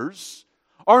growers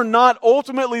are not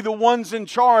ultimately the ones in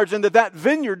charge and that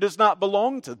vineyard does not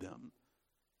belong to them.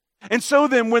 And so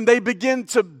then when they begin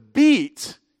to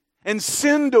beat and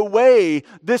send away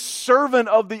this servant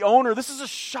of the owner, this is a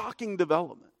shocking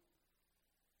development.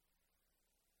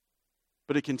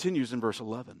 But it continues in verse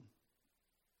 11.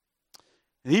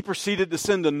 And he proceeded to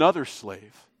send another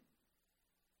slave.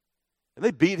 And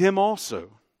they beat him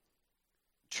also,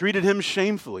 treated him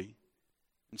shamefully,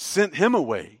 and sent him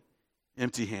away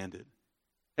empty-handed.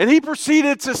 And he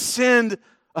proceeded to send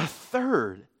a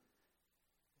third.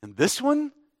 And this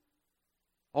one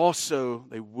also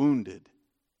they wounded,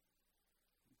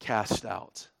 cast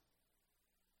out.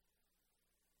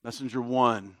 Messenger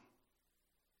 1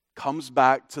 comes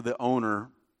back to the owner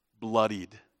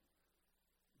bloodied,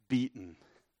 beaten.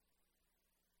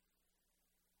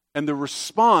 And the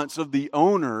response of the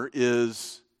owner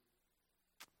is,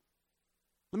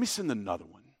 let me send another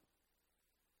one.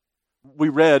 We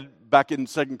read back in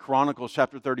 2 Chronicles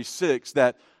chapter 36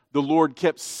 that the Lord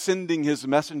kept sending his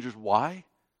messengers. Why?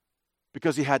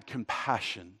 Because he had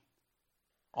compassion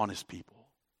on his people.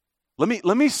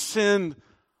 Let me send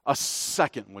a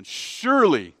second one.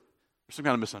 Surely there's some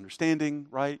kind of misunderstanding,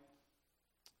 right?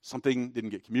 Something didn't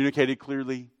get communicated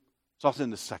clearly. So I'll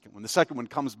send the second one. The second one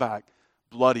comes back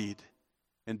bloodied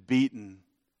and beaten.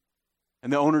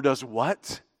 And the owner does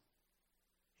what?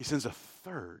 He sends a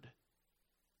third.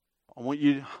 I want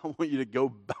you to go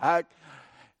back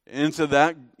into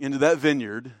that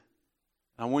vineyard.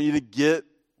 I want you to get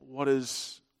what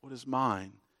is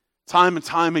mine. Time and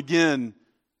time again,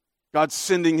 God's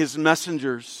sending his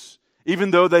messengers,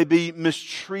 even though they be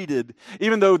mistreated,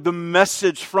 even though the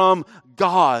message from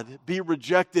God be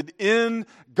rejected, in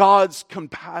God's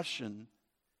compassion,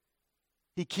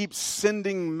 he keeps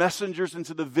sending messengers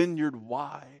into the vineyard.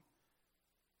 Why?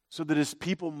 So that his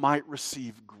people might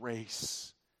receive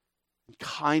grace and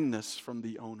kindness from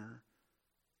the owner.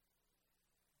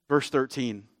 Verse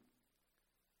 13.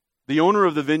 The owner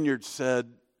of the vineyard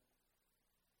said,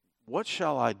 "What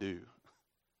shall I do?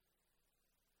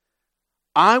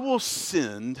 I will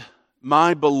send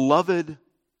my beloved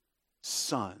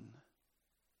son.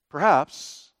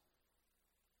 Perhaps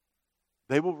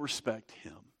they will respect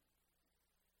him."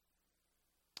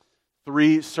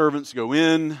 3 servants go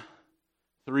in,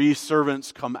 3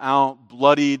 servants come out,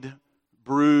 bloodied,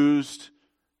 bruised,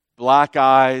 black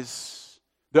eyes.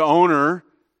 The owner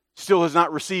still has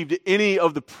not received any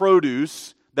of the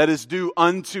produce that is due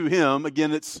unto him.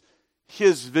 Again, it's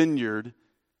his vineyard.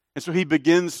 And so he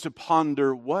begins to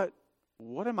ponder, what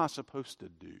am I supposed to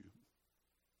do?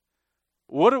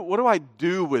 What do I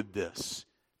do with this?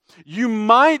 You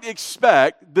might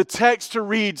expect the text to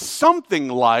read something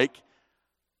like,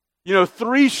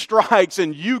 3 strikes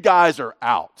and you guys are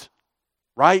out,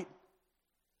 right?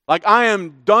 Like, I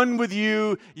am done with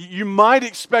you. You might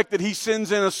expect that he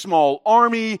sends in a small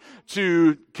army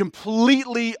to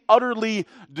completely, utterly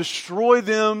destroy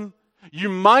them. You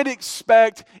might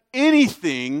expect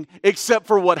anything except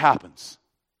for what happens.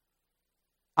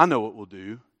 I know what we'll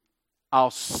do.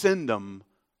 I'll send them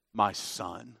my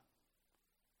son.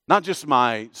 Not just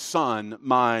my son,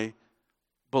 my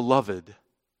beloved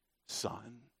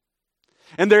son.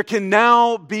 And there can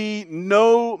now be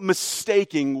no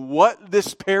mistaking what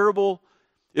this parable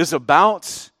is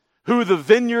about, who the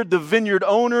vineyard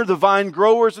owner, the vine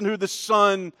growers, and who the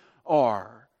son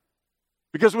are.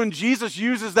 Because when Jesus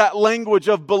uses that language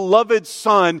of beloved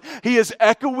son, he is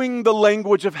echoing the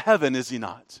language of heaven, is he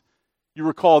not? You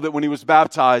recall that when he was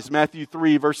baptized, Matthew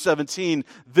 3, verse 17,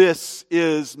 "This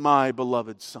is my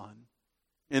beloved son,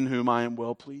 in whom I am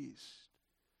well pleased."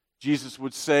 Jesus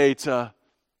would say to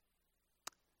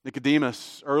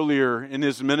Nicodemus earlier in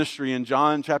his ministry in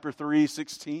John chapter 3,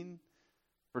 16,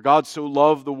 "For God so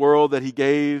loved the world that he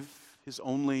gave his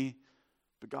only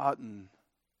begotten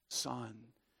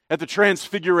Son." At the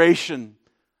transfiguration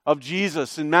of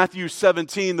Jesus in Matthew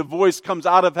 17, the voice comes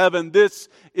out of heaven, "This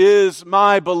is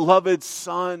my beloved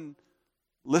Son.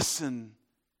 Listen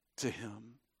to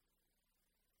him."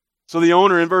 So the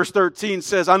owner in verse 13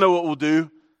 says, "I know what we'll do.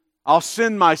 I'll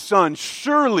send my son.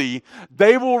 Surely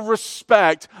they will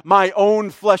respect my own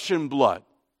flesh and blood."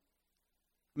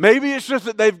 Maybe it's just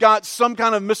that they've got some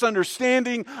kind of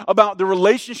misunderstanding about the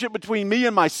relationship between me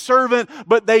and my servant,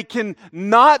 but they can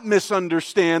not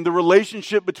misunderstand the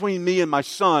relationship between me and my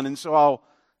son, and so I'll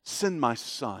send my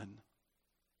son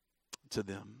to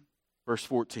them. Verse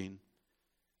 14.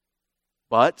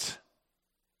 "But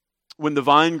when the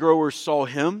vine growers saw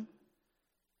him,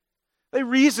 they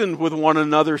reasoned with one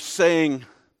another, saying,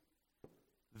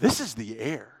 this is the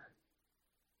heir.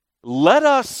 Let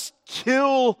us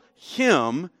kill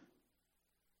him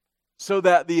so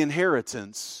that the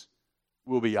inheritance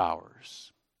will be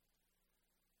ours.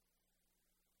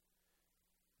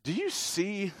 Do you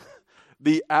see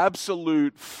the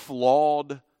absolute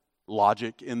flawed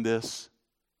logic in this?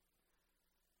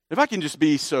 If I can just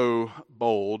be so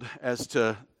bold as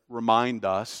to remind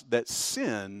us that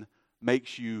sin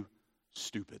makes you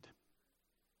stupid.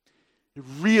 It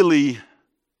really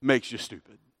makes you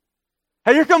stupid.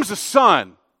 Hey, here comes the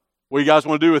son. What do you guys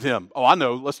want to do with him? Oh, I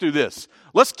know. Let's do this.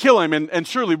 Let's kill him, and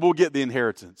surely we'll get the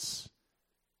inheritance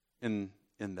in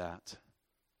that.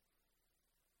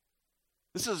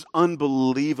 This is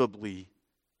unbelievably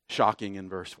shocking in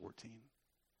verse 14.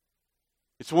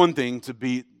 It's one thing to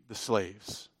beat the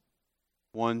slaves.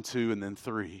 1, 2, and then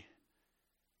 3.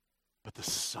 But the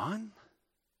son?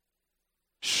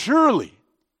 Surely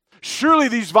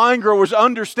these vine growers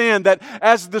understand that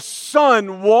as the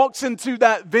son walks into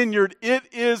that vineyard, it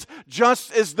is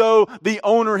just as though the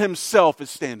owner himself is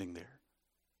standing there.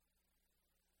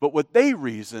 But what they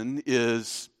reason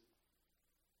is,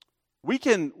 we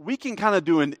can kind of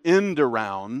do an end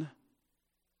around,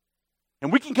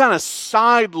 and we can kind of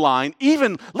sideline,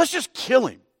 even, let's just kill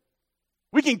him.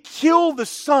 We can kill the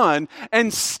son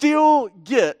and still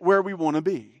get where we want to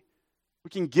be. We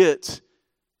can get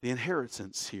the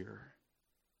inheritance here.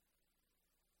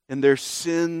 In their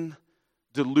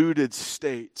sin-deluded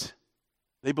state,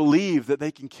 they believe that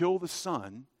they can kill the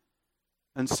son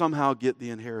and somehow get the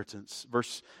inheritance.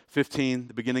 Verse 15,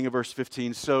 the beginning of verse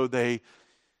 15, so they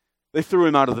threw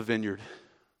him out of the vineyard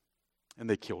and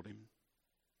they killed him.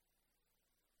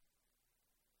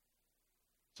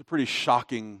 It's a pretty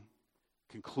shocking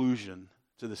conclusion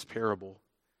to this parable.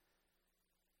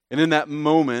 And in that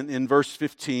moment, in verse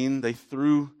 15, they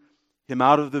threw him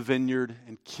out of the vineyard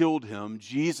and killed him.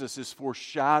 Jesus is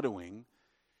foreshadowing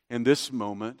in this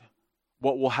moment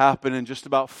what will happen in just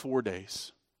about 4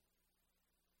 days.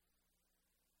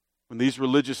 When these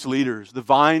religious leaders, the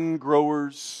vine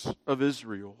growers of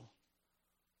Israel,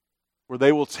 where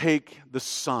they will take the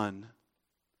son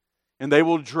and they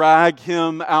will drag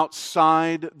him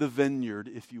outside the vineyard,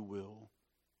 if you will,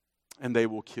 and they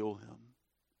will kill him.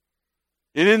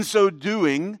 And in so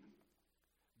doing,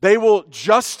 they will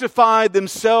justify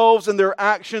themselves and their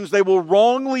actions. They will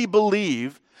wrongly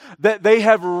believe that they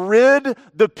have rid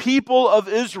the people of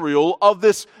Israel of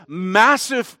this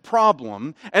massive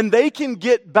problem, and they can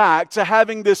get back to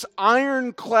having this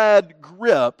ironclad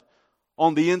grip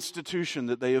on the institution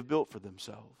that they have built for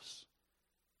themselves.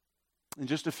 In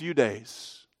just a few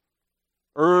days,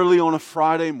 early on a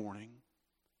Friday morning,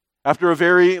 after a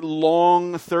very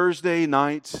long Thursday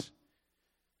night,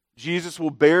 Jesus will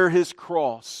bear his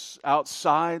cross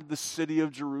outside the city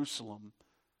of Jerusalem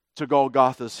to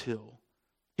Golgotha's hill.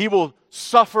 He will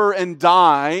suffer and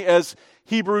die, as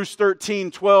Hebrews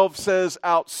 13:12 says,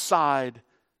 outside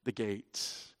the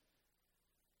gates.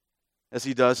 As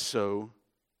he does so,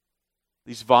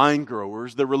 these vine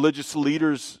growers, the religious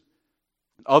leaders,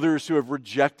 others who have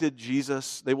rejected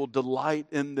Jesus, they will delight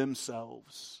in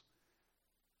themselves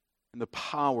and the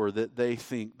power that they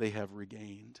think they have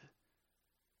regained.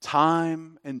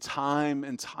 Time and time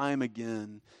and time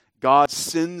again, God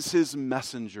sends his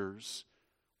messengers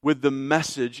with the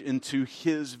message into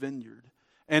his vineyard.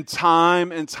 And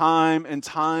time and time and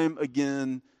time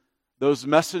again, those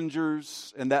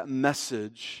messengers and that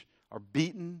message are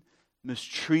beaten,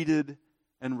 mistreated,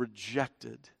 and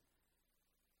rejected.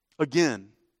 Again,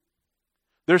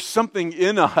 there's something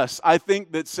in us, I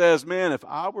think, that says, man, if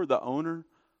I were the owner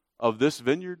of this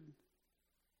vineyard,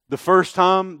 the first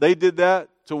time they did that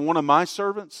to one of my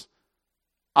servants,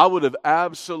 I would have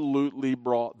absolutely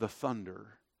brought the thunder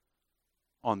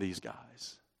on these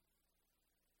guys.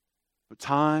 But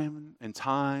time and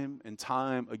time and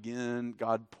time again,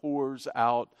 God pours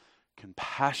out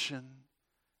compassion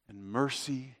and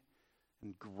mercy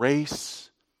and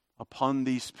grace upon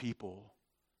these people.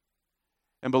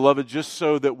 And beloved, just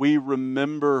so that we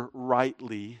remember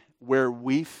rightly where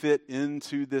we fit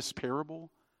into this parable,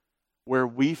 where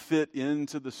we fit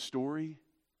into the story,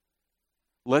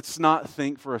 let's not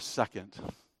think for a second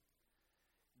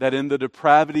that in the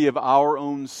depravity of our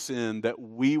own sin that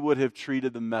we would have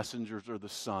treated the messengers or the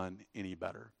son any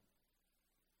better.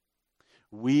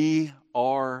 We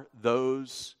are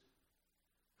those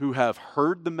who have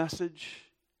heard the message,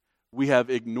 we have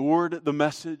ignored the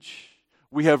message,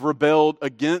 we have rebelled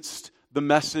against the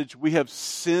message, we have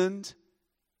sinned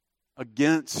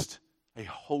against a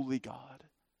holy God.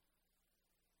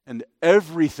 And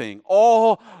everything,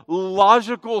 all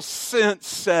logical sense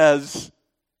says,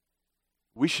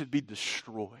 we should be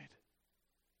destroyed.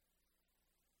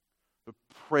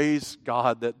 praise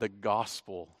God that the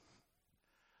gospel,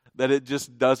 that it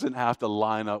just doesn't have to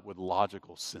line up with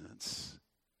logical sense.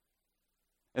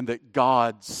 And that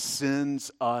God sends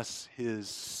us His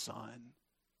Son.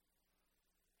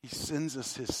 He sends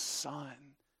us His Son.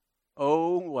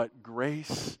 Oh, what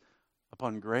grace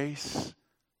upon grace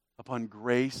upon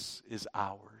grace is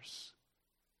ours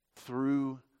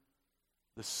through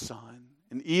the Son.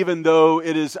 And even though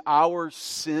it is our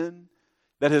sin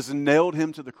that has nailed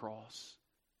Him to the cross,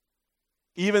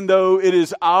 even though it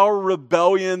is our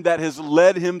rebellion that has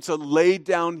led Him to lay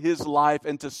down His life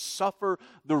and to suffer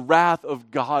the wrath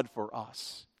of God for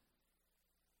us,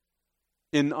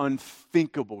 in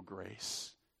unthinkable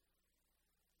grace,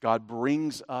 God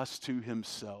brings us to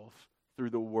Himself through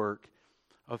the work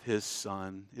of His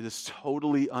Son. It is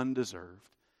totally undeserved,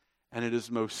 and it is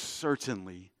most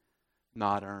certainly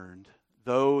not earned.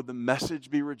 Though the message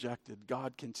be rejected,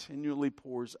 God continually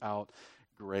pours out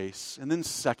grace. And then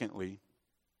secondly,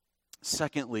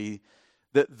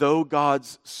 that though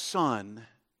God's Son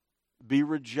be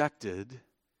rejected,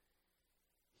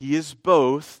 He is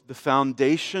both the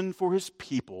foundation for His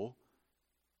people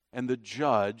and the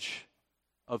judge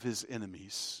of His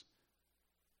enemies.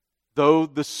 Though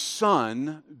the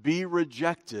Son be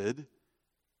rejected,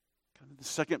 the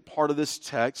second part of this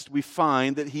text, we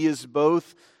find that He is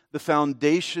both the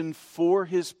foundation for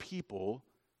His people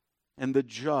and the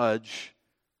judge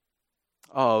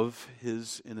of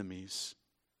His enemies.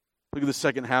 Look at the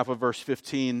second half of verse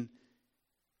 15.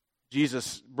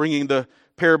 Jesus, bringing the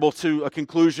parable to a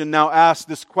conclusion, now asks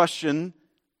this question: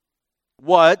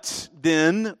 what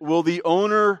then will the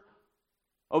owner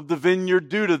of the vineyard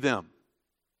do to them?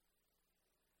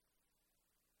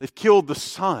 They've killed the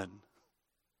Son.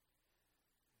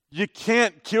 You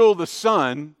can't kill the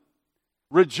Son,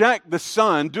 reject the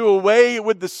Son, do away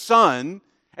with the Son,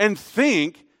 and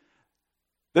think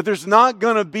that there's not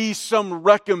going to be some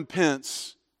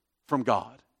recompense from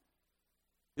God.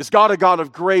 Is God a God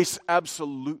of grace?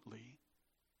 Absolutely.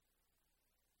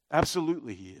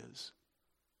 Absolutely He is.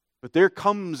 But there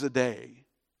comes a day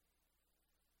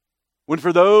when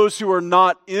for those who are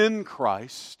not in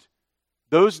Christ,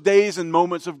 those days and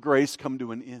moments of grace come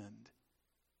to an end.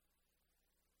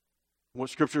 What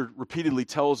Scripture repeatedly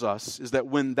tells us is that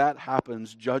when that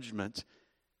happens, judgment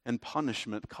and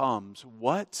punishment comes.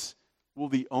 What will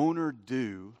the owner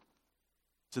do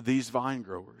to these vine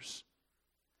growers?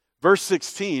 Verse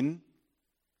 16,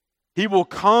 He will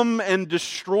come and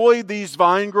destroy these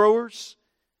vine growers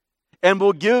and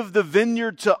will give the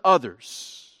vineyard to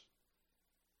others.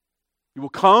 He will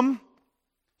come,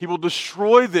 He will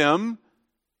destroy them,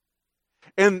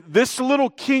 and this little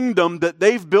kingdom that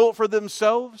they've built for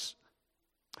themselves,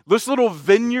 this little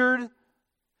vineyard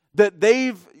that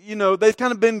they've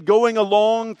kind of been going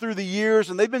along through the years,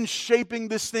 and they've been shaping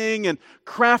this thing and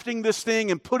crafting this thing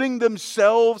and putting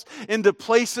themselves into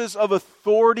places of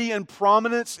authority and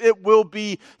prominence, it will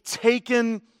be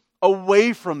taken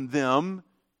away from them.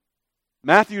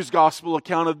 Matthew's gospel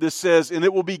account of this says, and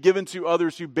it will be given to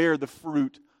others who bear the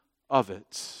fruit of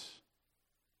it.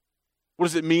 What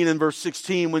does it mean in verse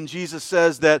 16 when Jesus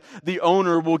says that the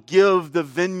owner will give the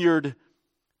vineyard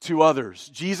to others?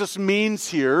 Jesus means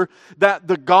here that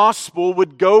the gospel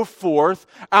would go forth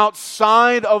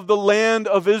outside of the land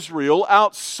of Israel,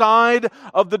 outside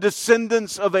of the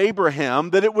descendants of Abraham,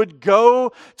 that it would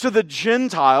go to the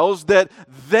Gentiles, that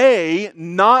they,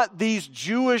 not these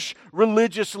Jewish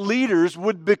religious leaders,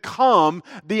 would become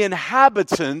the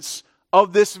inhabitants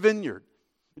of this vineyard.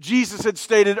 Jesus had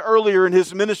stated earlier in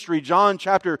His ministry, John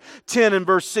chapter 10 and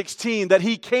verse 16, that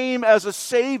He came as a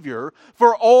Savior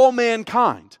for all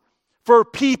mankind, for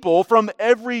people from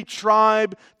every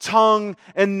tribe, tongue,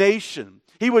 and nation.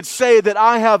 He would say that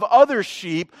I have other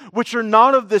sheep which are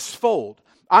not of this fold.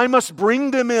 I must bring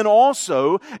them in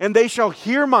also, and they shall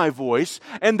hear my voice,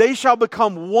 and they shall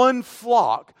become one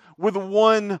flock with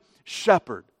one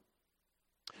shepherd.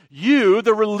 You,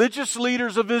 the religious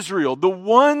leaders of Israel, the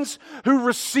ones who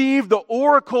received the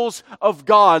oracles of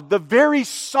God, the very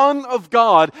Son of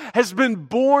God has been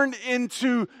born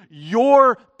into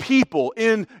your people,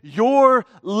 in your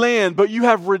land, but you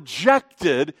have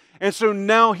rejected, and so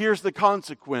now here's the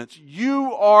consequence.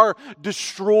 You are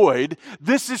destroyed.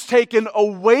 This is taken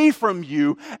away from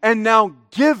you and now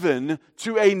given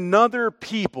to another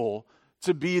people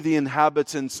to be the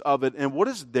inhabitants of it. And what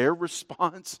is their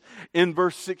response in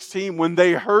verse 16? When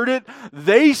they heard it,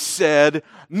 they said,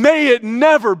 "May it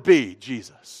never be,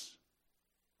 Jesus."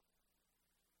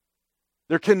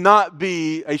 There cannot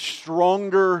be a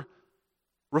stronger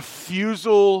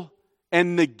refusal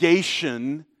and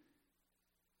negation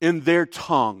in their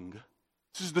tongue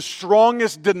This is the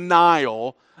strongest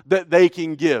denial that they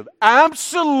can give.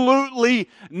 Absolutely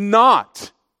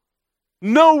not.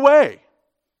 No way.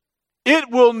 It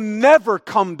will never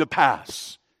come to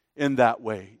pass in that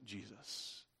way,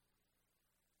 Jesus.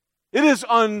 It is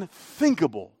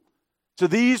unthinkable to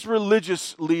these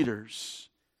religious leaders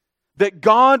that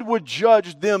God would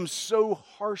judge them so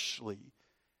harshly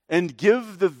and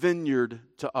give the vineyard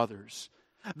to others.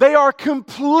 They are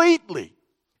completely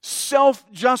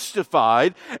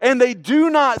self-justified, and they do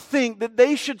not think that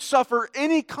they should suffer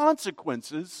any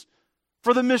consequences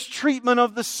for the mistreatment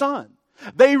of the Son.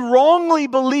 They wrongly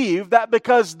believe that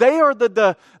because they are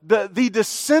the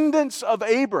descendants of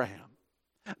Abraham,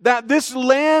 that this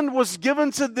land was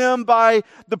given to them by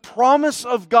the promise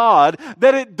of God,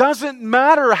 that it doesn't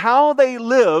matter how they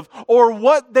live or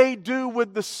what they do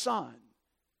with the Son.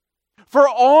 For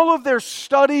all of their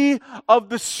study of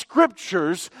the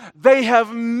Scriptures, they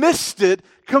have missed it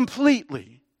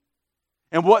completely.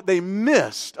 And what they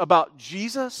missed about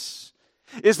Jesus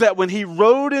is that when He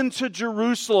rode into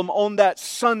Jerusalem on that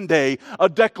Sunday, a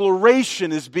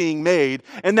declaration is being made.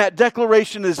 And that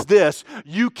declaration is this: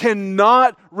 you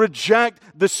cannot reject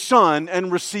the Son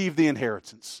and receive the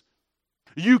inheritance.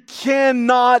 You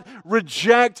cannot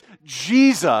reject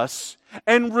Jesus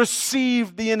and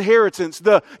receive the inheritance.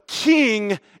 The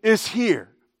King is here.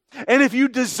 And if you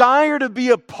desire to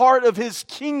be a part of His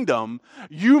kingdom,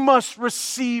 you must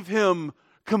receive Him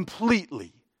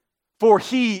completely. For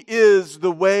He is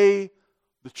the way,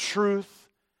 the truth,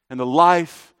 and the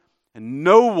life, and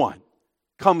no one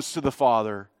comes to the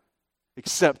Father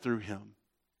except through Him.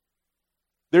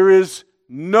 There is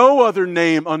no other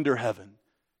name under heaven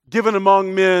given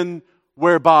among men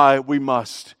whereby we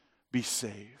must be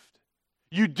saved.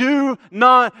 You do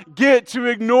not get to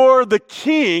ignore the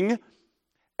King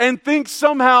and think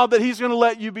somehow that He's going to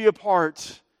let you be a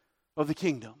part of the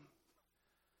kingdom.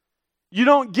 You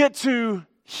don't get to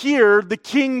hear the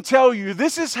King tell you,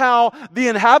 this is how the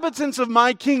inhabitants of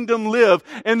my kingdom live,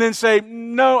 and then say,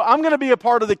 no, I'm going to be a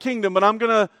part of the kingdom, but I'm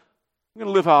going to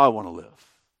live how I want to live.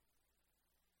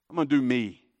 I'm going to do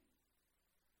me.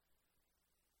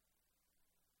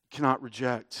 You cannot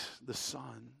reject the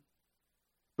Son.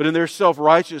 But in their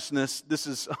self-righteousness, this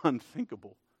is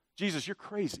unthinkable. Jesus, you're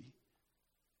crazy.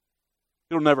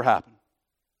 It'll never happen.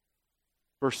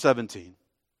 Verse 17.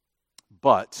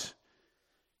 But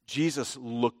Jesus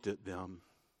looked at them.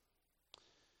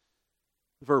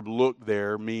 The verb look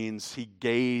there means He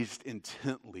gazed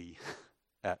intently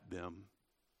at them.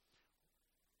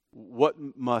 What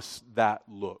must that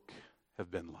look have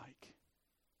been like?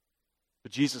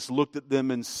 But Jesus looked at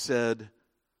them and said,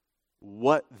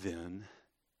 what then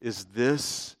is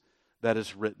this that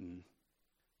is written?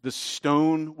 The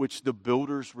stone which the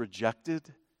builders rejected,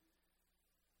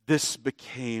 this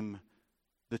became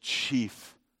the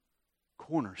chief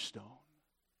cornerstone.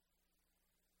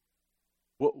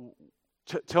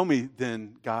 Tell me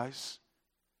then, guys,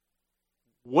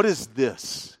 what is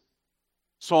this?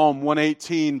 Psalm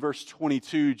 118, verse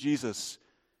 22, Jesus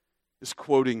is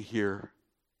quoting here.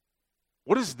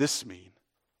 What does this mean?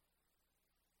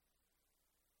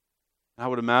 I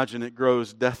would imagine it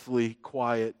grows deathly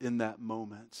quiet in that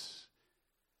moment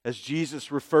as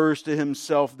Jesus refers to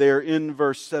Himself there in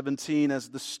verse 17 as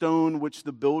the stone which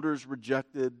the builders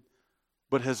rejected,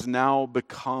 but has now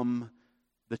become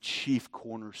the chief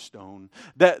cornerstone.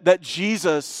 That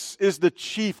Jesus is the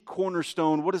chief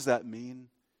cornerstone. What does that mean?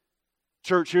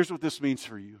 Church, here's what this means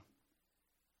for you.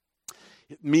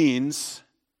 It means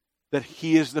that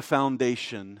He is the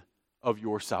foundation of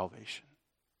your salvation.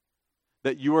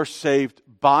 That you are saved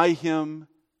by Him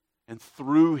and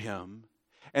through Him,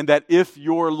 and that if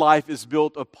your life is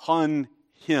built upon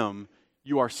Him,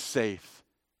 you are safe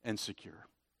and secure.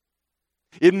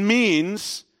 It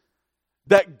means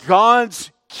that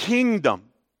God's kingdom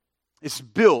is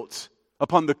built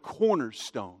upon the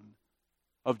cornerstone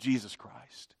of Jesus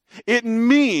Christ. It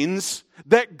means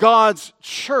that God's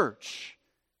church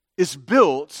is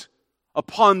built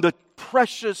upon the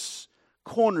precious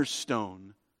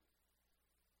cornerstone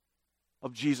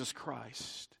of Jesus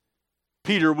Christ.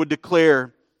 Peter would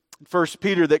declare in 1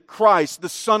 Peter that Christ, the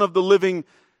Son of the living,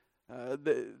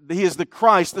 He is the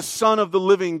Christ, the Son of the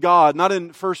living God. Not in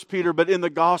 1 Peter, but in the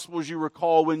Gospels, you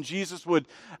recall when Jesus would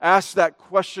ask that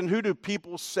question, who do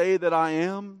people say that I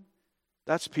am?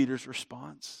 That's Peter's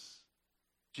response.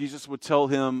 Jesus would tell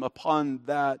him, upon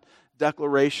that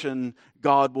declaration,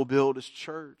 God will build His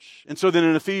church. And so then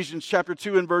in Ephesians chapter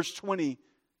 2 and verse 20,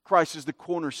 Christ is the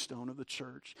cornerstone of the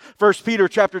church. 1 Peter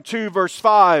chapter 2 verse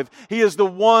 5, He is the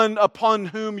one upon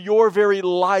whom your very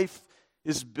life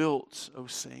is built, O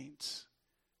saints.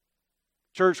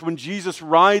 Church, when Jesus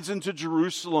rides into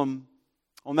Jerusalem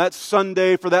on that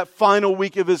Sunday for that final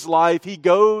week of his life, he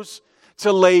goes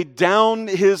to lay down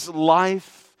his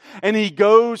life, and he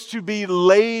goes to be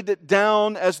laid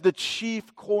down as the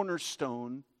chief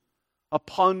cornerstone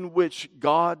upon which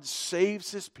God saves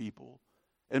his people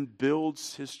and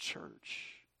builds his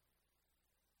church.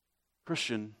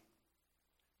 Christian,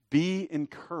 be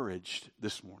encouraged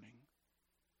this morning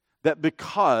that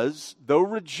because, though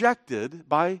rejected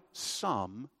by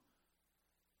some,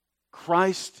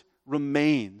 Christ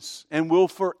remains and will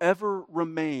forever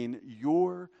remain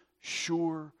your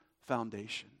sure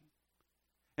foundation.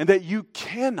 And that you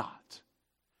cannot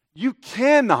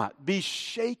be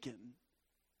shaken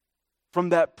from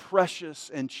that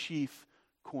precious and chief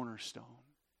cornerstone.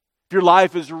 If your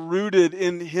life is rooted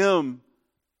in Him,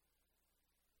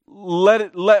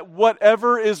 let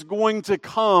whatever is going to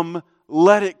come,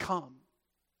 let it come.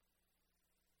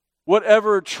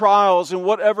 Whatever trials and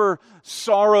whatever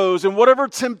sorrows and whatever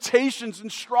temptations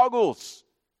and struggles,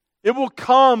 it will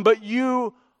come, but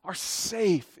you are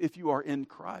safe if you are in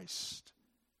Christ.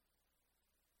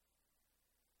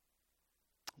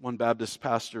 One Baptist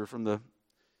pastor from the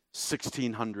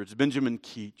 1600s, Benjamin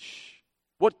Keach,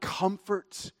 what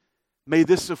comfort may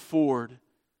this afford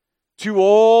to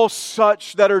all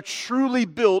such that are truly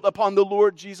built upon the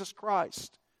Lord Jesus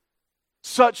Christ.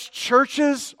 Such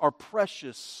churches are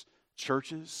precious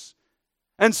churches,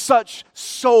 and such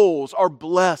souls are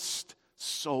blessed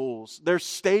souls. Their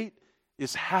state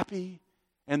is happy,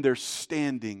 and their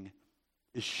standing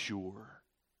is sure.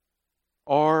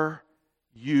 Are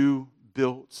you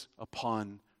built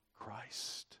upon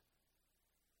Christ?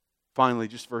 Finally,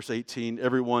 just verse 18,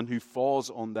 everyone who falls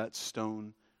on that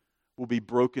stone will be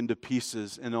broken to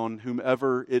pieces, and on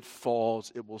whomever it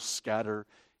falls, it will scatter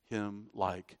him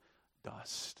like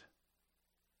dust.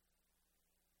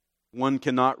 One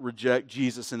cannot reject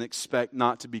Jesus and expect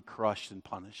not to be crushed and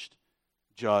punished,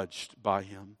 judged by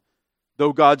Him.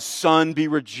 Though God's Son be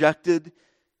rejected,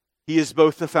 He is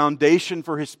both the foundation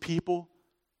for His people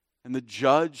and the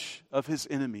judge of His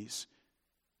enemies.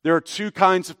 There are two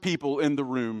kinds of people in the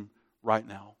room right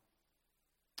now.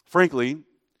 Frankly,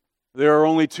 there are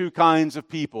only two kinds of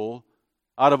people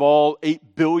out of all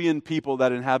 8 billion people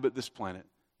that inhabit this planet.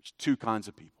 There's two kinds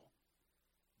of people.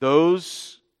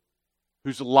 Those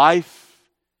whose life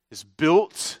is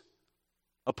built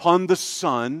upon the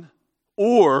Son,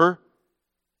 or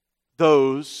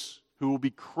those who will be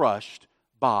crushed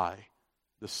by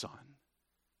the Son.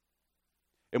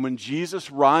 And when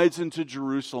Jesus rides into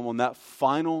Jerusalem on that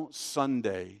final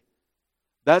Sunday,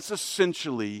 that's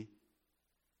essentially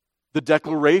the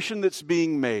declaration that's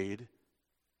being made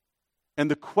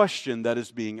and the question that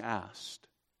is being asked.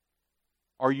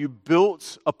 Are you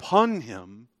built upon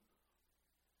Him,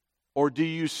 or do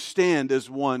you stand as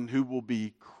one who will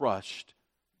be crushed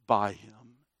by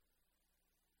Him?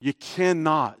 You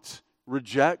cannot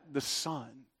reject the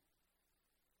Son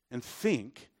and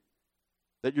think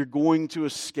that you're going to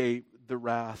escape the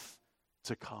wrath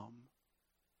to come.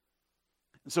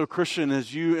 And so, Christian,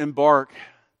 as you embark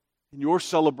in your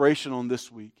celebration on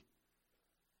this week,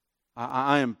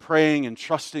 I am praying and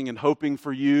trusting and hoping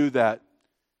for you that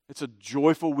it's a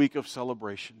joyful week of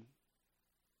celebration.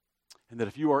 And that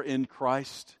if you are in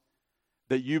Christ,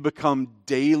 that you become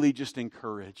daily just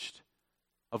encouraged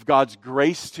of God's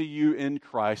grace to you in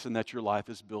Christ, and that your life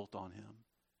is built on Him.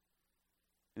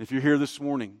 And if you're here this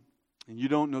morning and you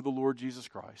don't know the Lord Jesus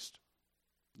Christ,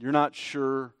 you're not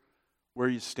sure where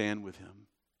you stand with Him,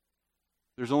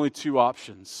 there's only two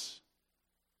options.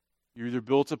 You're either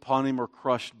built upon Him or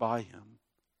crushed by Him.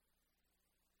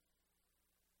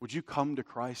 Would you come to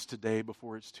Christ today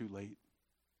before it's too late?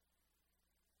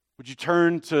 Would you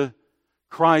turn to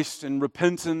Christ in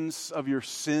repentance of your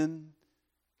sin,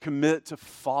 commit to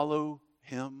follow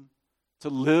Him, to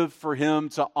live for Him,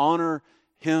 to honor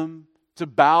Him, to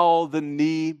bow the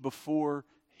knee before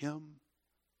Him?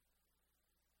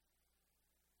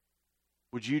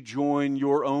 Would you join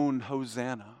your own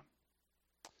Hosanna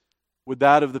with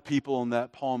that of the people on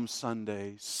that Palm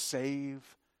Sunday? Save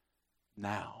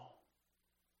now.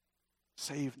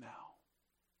 Save now.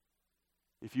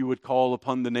 If you would call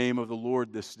upon the name of the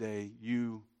Lord this day,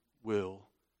 you will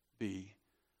be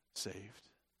saved.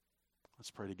 Let's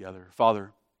pray together.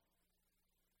 Father,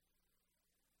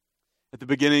 at the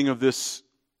beginning of this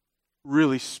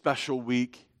really special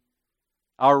week,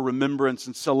 our remembrance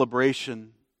and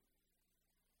celebration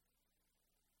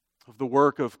of the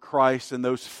work of Christ in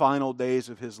those final days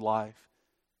of His life,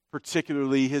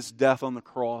 particularly His death on the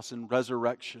cross and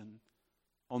resurrection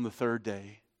on the third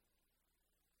day.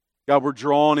 God, we're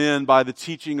drawn in by the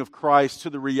teaching of Christ to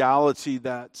the reality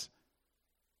that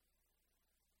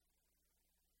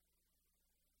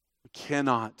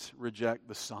cannot reject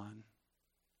the Son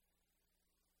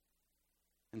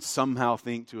and somehow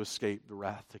think to escape the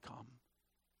wrath to come.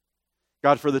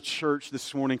 God, for the church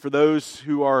this morning, for those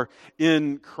who are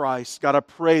in Christ, God, I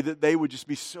pray that they would just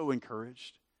be so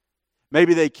encouraged.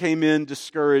 Maybe they came in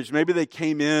discouraged. Maybe they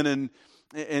came in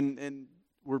and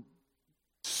were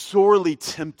sorely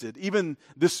tempted, even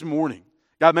this morning.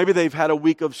 God, maybe they've had a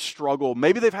week of struggle.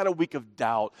 Maybe they've had a week of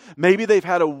doubt. Maybe they've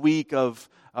had a week of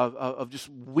just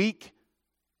weak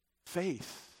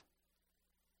faith.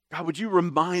 God, would you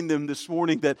remind them this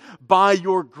morning that by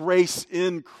your grace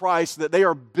in Christ, that they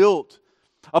are built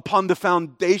upon the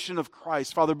foundation of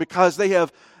Christ, Father, because they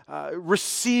have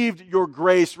received your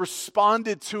grace,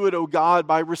 responded to it, oh God,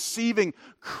 by receiving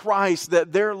Christ,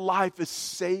 that their life is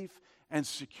safe and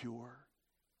secure.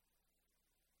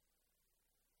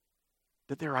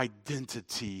 That their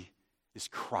identity is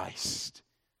Christ.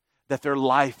 That their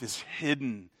life is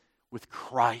hidden with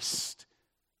Christ.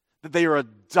 That they are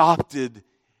adopted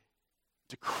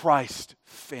to Christ's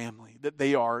family. That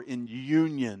they are in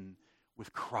union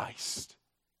with Christ.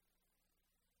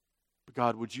 But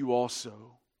God, would you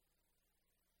also,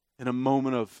 in a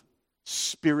moment of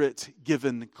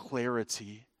Spirit-given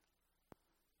clarity,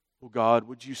 oh God,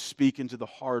 would you speak into the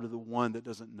heart of the one that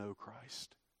doesn't know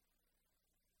Christ?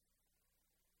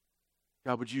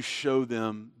 God, would you show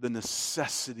them the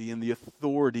necessity and the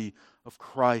authority of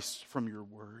Christ from your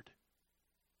word?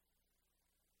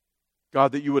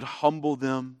 God, that you would humble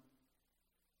them.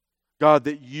 God,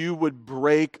 that you would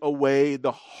break away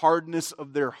the hardness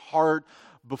of their heart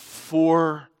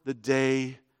before the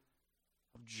day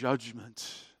of judgment.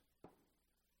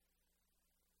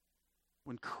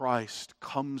 When Christ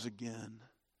comes again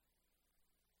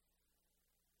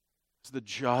as the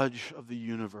judge of the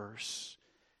universe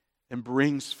and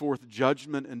brings forth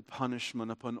judgment and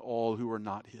punishment upon all who are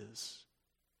not His.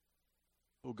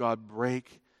 Oh God,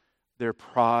 break their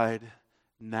pride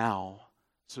now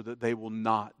so that they will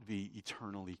not be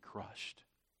eternally crushed.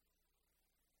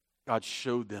 God,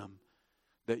 show them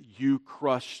that you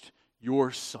crushed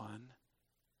your Son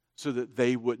so that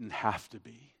they wouldn't have to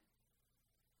be.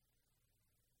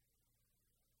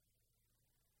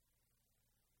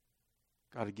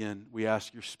 God, again, we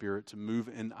ask your Spirit to move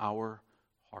in our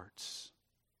hearts,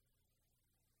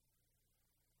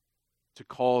 to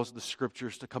cause the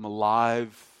Scriptures to come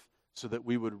alive so that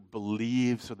we would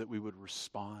believe, so that we would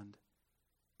respond.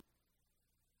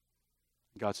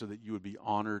 God, so that you would be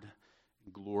honored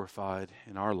and glorified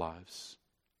in our lives.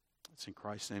 It's in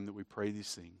Christ's name that we pray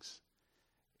these things.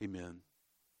 Amen.